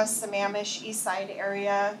Issaquah, Sammamish, East Side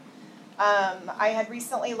area. I had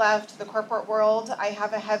recently left the corporate world. I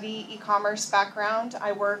have a heavy e-commerce background.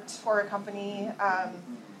 I worked for a company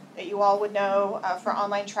that you all would know for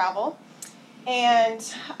online travel.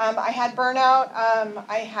 And I had burnout.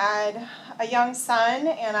 I had a young son,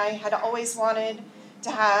 and I had always wanted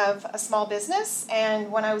to have a small business.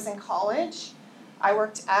 And when I was in college, I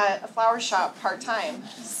worked at a flower shop part-time.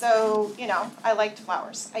 So, I liked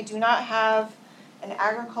flowers. I do not have an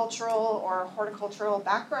agricultural or horticultural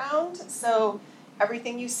background, so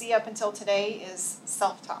everything you see up until today is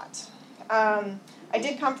self-taught. I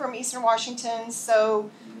did come from Eastern Washington,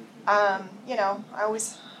 so, I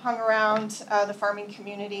always hung around the farming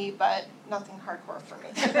community, but nothing hardcore for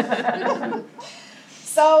me.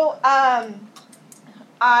 So,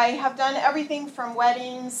 I have done everything from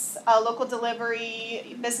weddings, local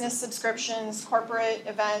delivery, business subscriptions, corporate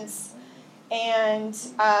events, and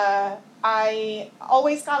I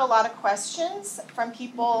always got a lot of questions from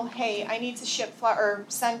people. Hey, I need to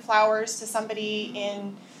send flowers to somebody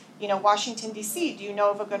in, Washington, D.C. Do you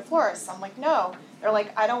know of a good florist? I'm like, no. They're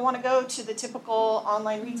like, I don't want to go to the typical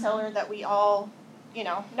online retailer that we all,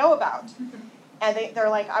 know about. And they're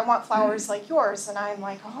like, I want flowers like yours. And I'm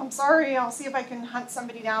like, oh, I'm sorry. I'll see if I can hunt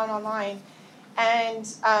somebody down online. And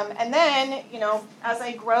then, as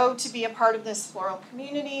I grow to be a part of this floral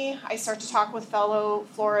community, I start to talk with fellow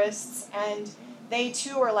florists, and they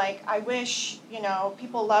too are like, I wish,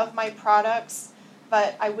 people love my products,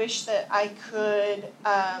 but I wish that I could,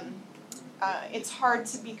 it's hard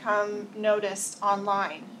to become noticed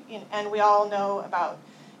online. And we all know about,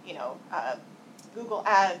 Google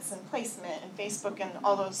Ads and placement and Facebook and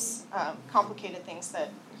all those complicated things that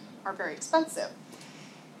are very expensive.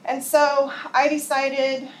 And so I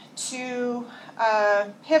decided to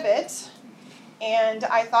pivot, and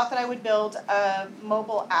I thought that I would build a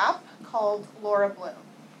mobile app called Laura Bloom.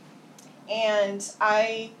 And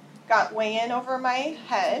I got way in over my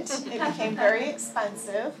head. It became very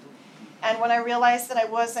expensive. And when I realized that I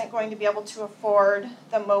wasn't going to be able to afford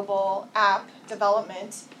the mobile app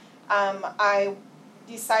development, I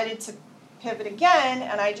decided to pivot again,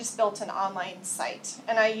 and I just built an online site.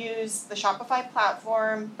 And I used the Shopify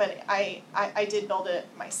platform, but I did build it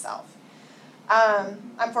myself.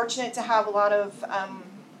 I'm fortunate to have a lot of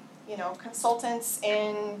consultants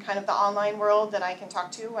in kind of the online world that I can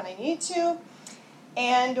talk to when I need to.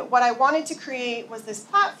 And what I wanted to create was this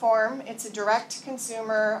platform. It's a direct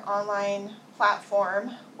consumer online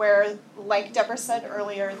platform where, like Deborah said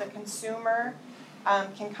earlier, the consumer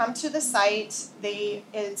can come to the site.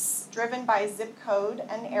 It's driven by zip code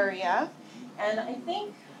and area. And I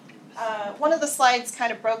think one of the slides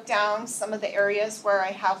kind of broke down some of the areas where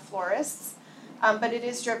I have florists, but it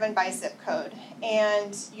is driven by zip code.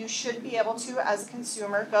 And you should be able to, as a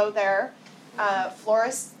consumer, go there.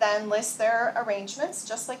 Florists then list their arrangements,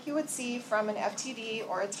 just like you would see from an FTD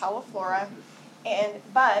or a Teleflora.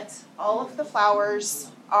 But all of the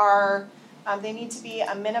flowers are they need to be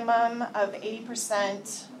a minimum of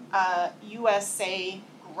 80% USA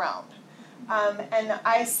grown. And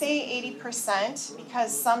I say 80%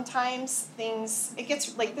 because sometimes it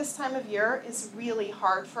gets, like this time of year is really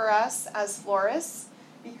hard for us as florists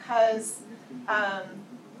because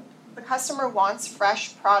the customer wants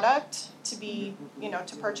fresh product to be,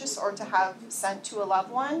 to purchase or to have sent to a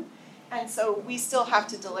loved one. And so we still have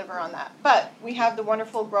to deliver on that. But we have the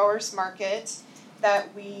wonderful growers market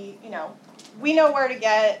that we know where to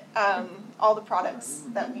get all the products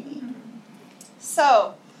that we need.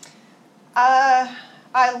 So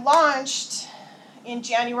I launched in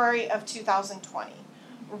January of 2020,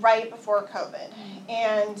 right before COVID.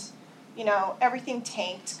 And, everything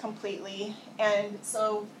tanked completely. And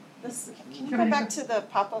so can you go back to the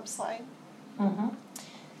pop-up slide? Mm-hmm.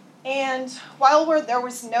 And while there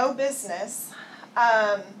was no business,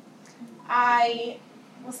 I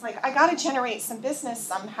was like, I got to generate some business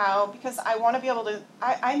somehow because I want to be able to,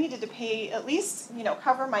 I needed to pay at least,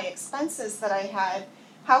 cover my expenses that I had.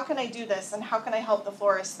 How can I do this, and how can I help the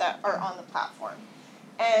florists that are on the platform?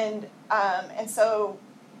 And so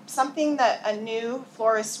something that a new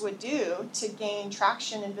florist would do to gain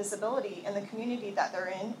traction and visibility in the community that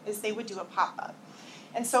they're in is they would do a pop-up.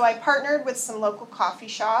 And so I partnered with some local coffee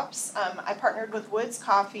shops. I partnered with Woods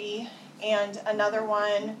Coffee and another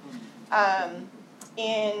one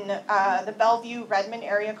in the Bellevue, Redmond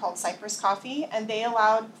area called Cypress Coffee, and they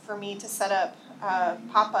allowed for me to set up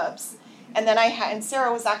pop-ups. And then and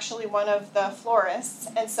Sarah was actually one of the florists,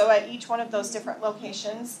 and so at each one of those different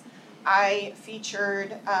locations, I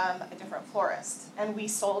featured a different florist, and we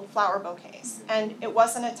sold flower bouquets. And it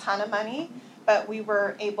wasn't a ton of money, but we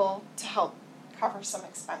were able to help cover some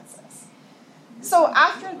expenses. So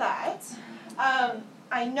after that,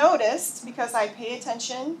 I noticed, because I pay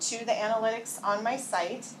attention to the analytics on my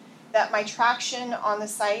site, that my traction on the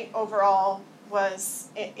site overall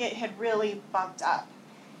it had really bumped up.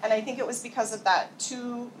 And I think it was because of that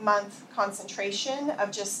 2-month concentration of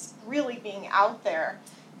just really being out there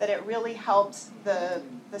that it really helped the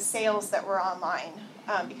sales that were online,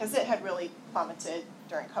 because it had really plummeted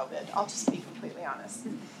during COVID. I'll just be completely honest.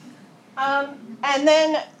 And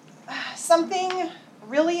then something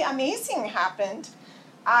really amazing happened.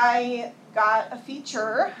 I got a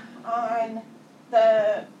feature on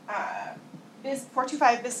the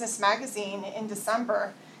 425 Business Magazine in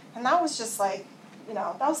December, and that was just like,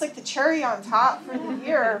 that was like the cherry on top for the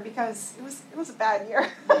year, because it was a bad year.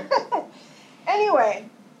 Anyway,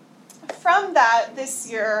 from that, this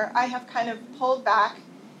year, I have kind of pulled back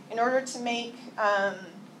in order to make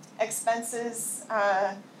expenses,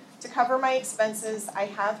 to cover my expenses. I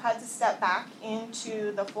have had to step back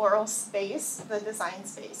into the floral space, the design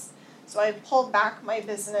space. So I pulled back my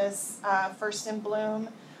business, First in Bloom,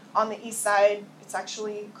 on the east side. It's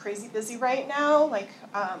actually crazy busy right now.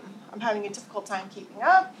 I'm having a difficult time keeping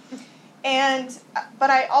up. But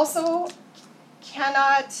I also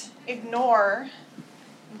cannot ignore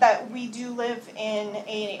that we do live in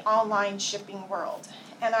an online shipping world.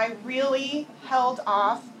 And I really held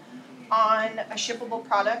off on a shippable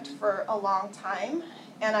product for a long time.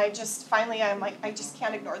 And finally I'm like, I just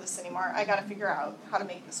can't ignore this anymore. I gotta figure out how to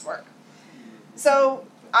make this work. So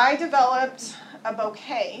I developed a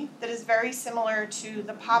bouquet that is very similar to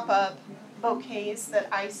the pop-up bouquets that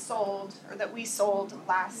I sold, or that we sold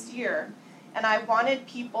last year. And I wanted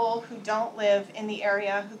people who don't live in the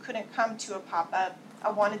area, who couldn't come to a pop-up, I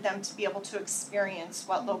wanted them to be able to experience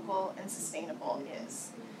what local and sustainable is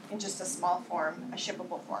in just a small form, a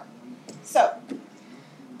shippable form. So,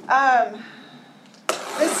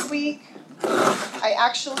 this week I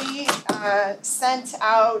actually sent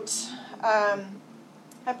out,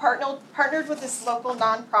 I partnered with this local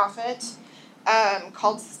nonprofit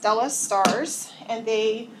called Stella Stars, and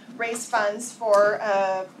they raise funds for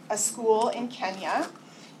a school in Kenya.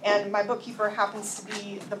 And my bookkeeper happens to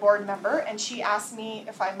be the board member, and she asked me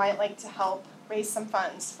if I might like to help raise some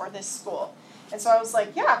funds for this school. And so I was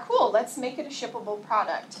like, yeah, cool, let's make it a shippable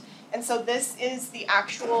product. And so this is the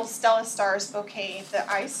actual Stella Stars bouquet that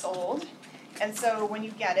I sold. And so when you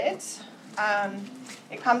get it,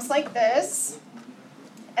 it comes like this.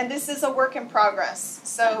 And this is a work in progress.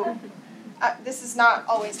 So this is not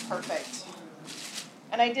always perfect.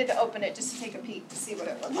 And I did open it just to take a peek to see what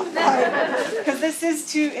it would look like. Because this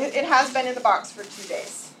is it has been in the box for 2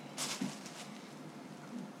 days.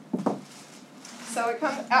 So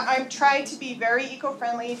I've tried to be very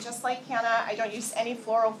eco-friendly, just like Hannah. I don't use any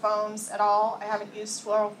floral foams at all. I haven't used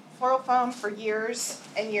floral foam for years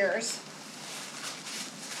and years.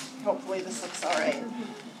 Hopefully this looks all right.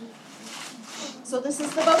 So this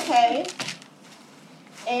is the bouquet.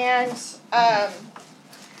 And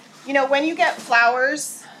when you get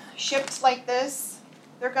flowers shipped like this,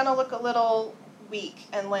 they're going to look a little weak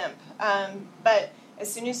and limp. But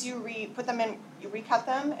as soon as you put them in, you recut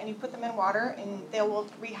them and you put them in water, and they will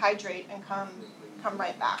rehydrate and come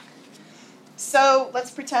right back. So let's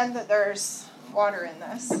pretend that there's water in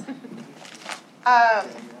this.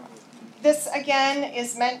 This, again,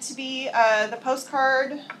 is meant to be the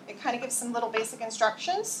postcard. It kind of gives some little basic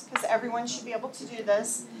instructions, because everyone should be able to do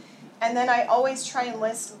this. And then I always try and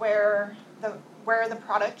list where the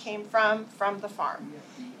product came from the farm.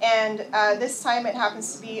 And this time it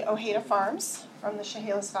happens to be Ojeda Farms from the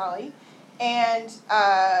Chehalis Valley. And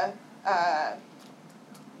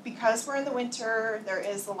because we're in the winter, there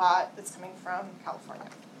is a lot that's coming from California.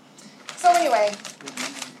 So anyway,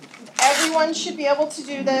 everyone should be able to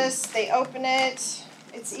do this. They open it.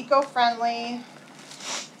 It's eco-friendly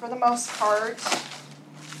for the most part.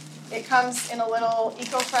 It comes in a little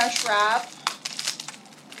EcoFresh wrap.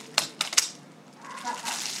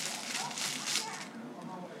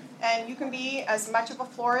 And you can be as much of a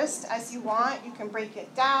florist as you want. You can break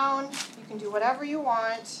it down. You can do whatever you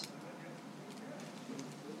want.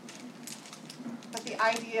 But the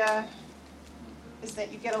idea is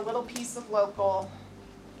that you get a little piece of local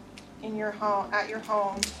in your home, at your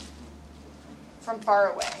home, from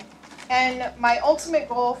far away. And my ultimate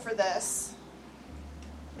goal for this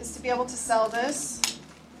is to be able to sell this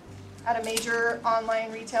at a major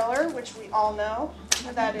online retailer, which we all know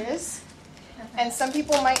who that is. And some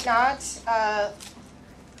people might not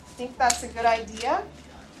think that's a good idea,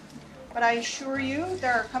 but I assure you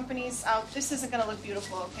there are companies out. This isn't going to look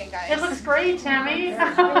beautiful, okay, guys? It looks great, Tammy.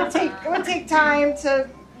 It would take time to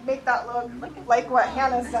make that look like what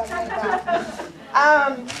Hannah's done right now.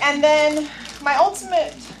 And then my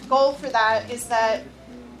ultimate goal for that is that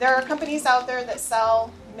there are companies out there that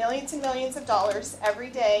sell millions and millions of dollars every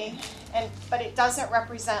day, but it doesn't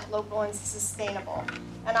represent local and sustainable.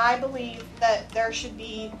 And I believe that there should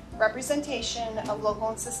be representation of local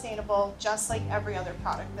and sustainable just like every other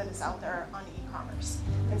product that is out there on e-commerce.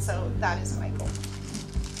 And so that is my goal.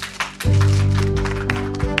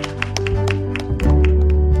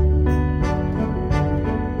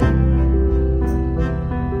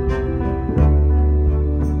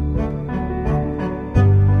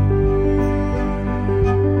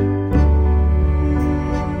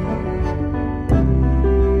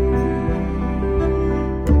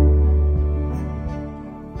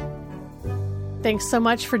 Thanks so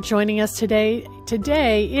much for joining us today.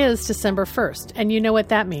 Today is December 1st, and you know what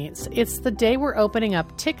that means. It's the day we're opening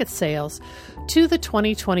up ticket sales to the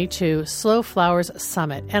 2022 Slow Flowers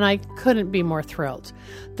Summit, and I couldn't be more thrilled.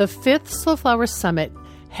 The 5th Slow Flowers Summit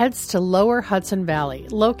heads to Lower Hudson Valley,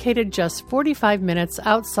 located just 45 minutes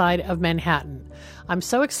outside of Manhattan. I'm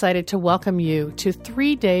so excited to welcome you to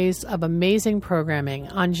 3 days of amazing programming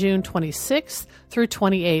on June 26th through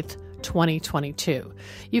 28th, 2022.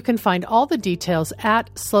 You can find all the details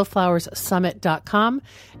at slowflowerssummit.com,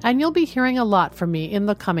 and you'll be hearing a lot from me in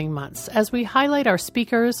the coming months as we highlight our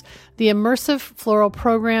speakers, the immersive floral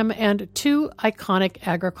program, and 2 iconic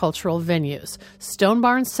agricultural venues, Stone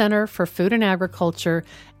Barn Center for Food and Agriculture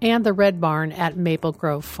and the Red Barn at Maple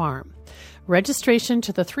Grove Farm. Registration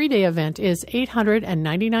to the 3-day event is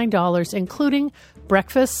 $899, including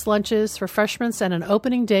breakfasts, lunches, refreshments, and an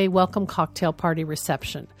opening day welcome cocktail party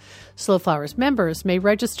reception. Slow Flowers members may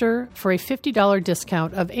register for a $50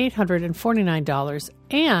 discount of $849.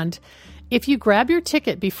 And if you grab your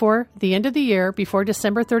ticket before the end of the year, before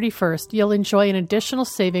December 31st, you'll enjoy an additional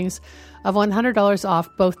savings of $100 off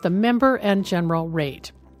both the member and general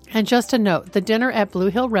rate. And just a note, the dinner at Blue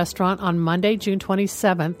Hill Restaurant on Monday, June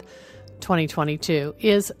 27th, 2022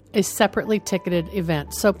 is a separately ticketed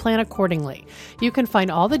event, so plan accordingly. You can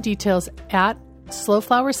find all the details at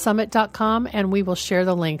slowflowersummit.com, and we will share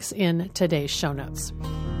the links in today's show notes.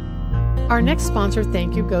 Our next sponsor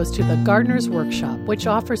thank you goes to the Gardener's Workshop, which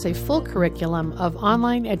offers a full curriculum of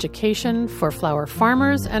online education for flower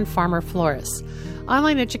farmers and farmer florists.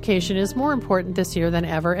 Online education is more important this year than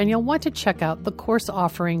ever, and you'll want to check out the course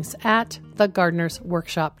offerings at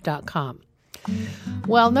thegardenersworkshop.com.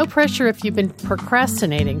 Well, no pressure if you've been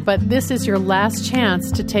procrastinating, but this is your last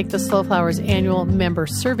chance to take the Slow Flowers annual member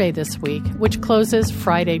survey this week, which closes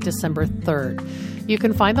Friday, December 3rd. You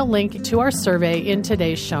can find the link to our survey in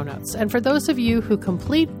today's show notes. And for those of you who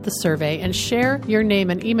complete the survey and share your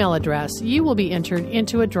name and email address, you will be entered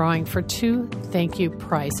into a drawing for 2 thank you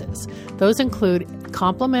prizes. Those include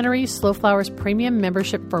complimentary Slow Flowers premium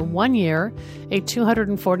membership for 1 year, a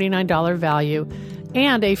 $249 value,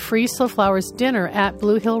 and a free Slow Flowers dinner at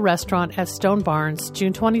Blue Hill Restaurant at Stone Barns,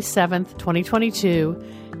 June 27th, 2022,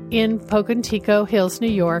 in Pocantico Hills, New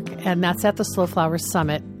York, and that's at the Slow Flowers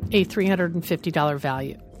Summit, a $350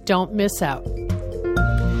 value. Don't miss out.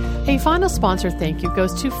 A final sponsor thank you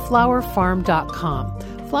goes to flowerfarm.com.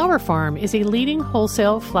 Flower Farm is a leading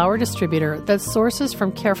wholesale flower distributor that sources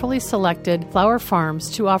from carefully selected flower farms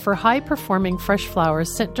to offer high-performing fresh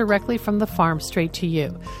flowers sent directly from the farm straight to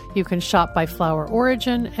you. You can shop by flower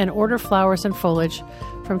origin and order flowers and foliage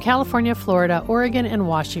from California, Florida, Oregon, and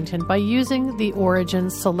Washington by using the Origin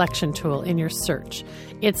Selection tool in your search.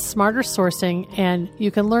 It's smarter sourcing, and you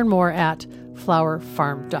can learn more at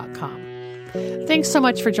flowerfarm.com. Thanks so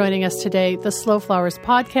much for joining us today. The Slow Flowers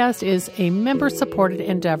podcast is a member-supported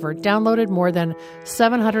endeavor downloaded more than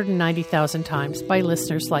 790,000 times by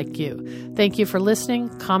listeners like you. Thank you for listening,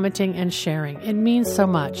 commenting, and sharing. It means so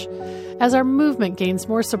much. As our movement gains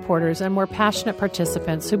more supporters and more passionate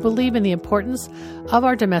participants who believe in the importance of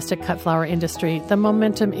our domestic cut flower industry, the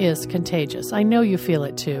momentum is contagious. I know you feel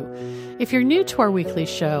it too. If you're new to our weekly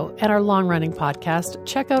show and our long-running podcast,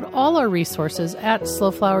 check out all our resources at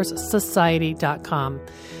slowflowerssociety.com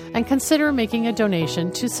and consider making a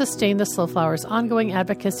donation to sustain the Slow Flowers' ongoing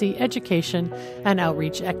advocacy, education, and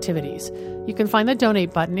outreach activities. You can find the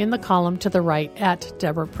donate button in the column to the right at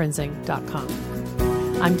deborahprinzing.com.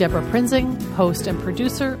 I'm Deborah Prinzing, host and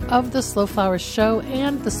producer of the Slow Flowers Show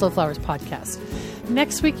and the Slow Flowers Podcast.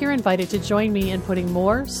 Next week, you're invited to join me in putting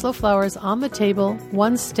more slow flowers on the table,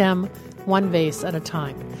 one stem, one vase at a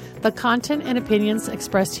time. The content and opinions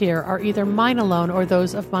expressed here are either mine alone or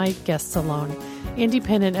those of my guests alone,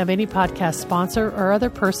 independent of any podcast sponsor or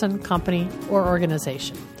other person, company, or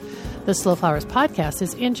organization. The Slow Flowers podcast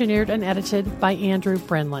is engineered and edited by Andrew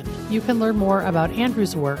Brenlin. You can learn more about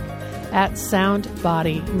Andrew's work at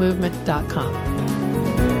soundbodymovement.com.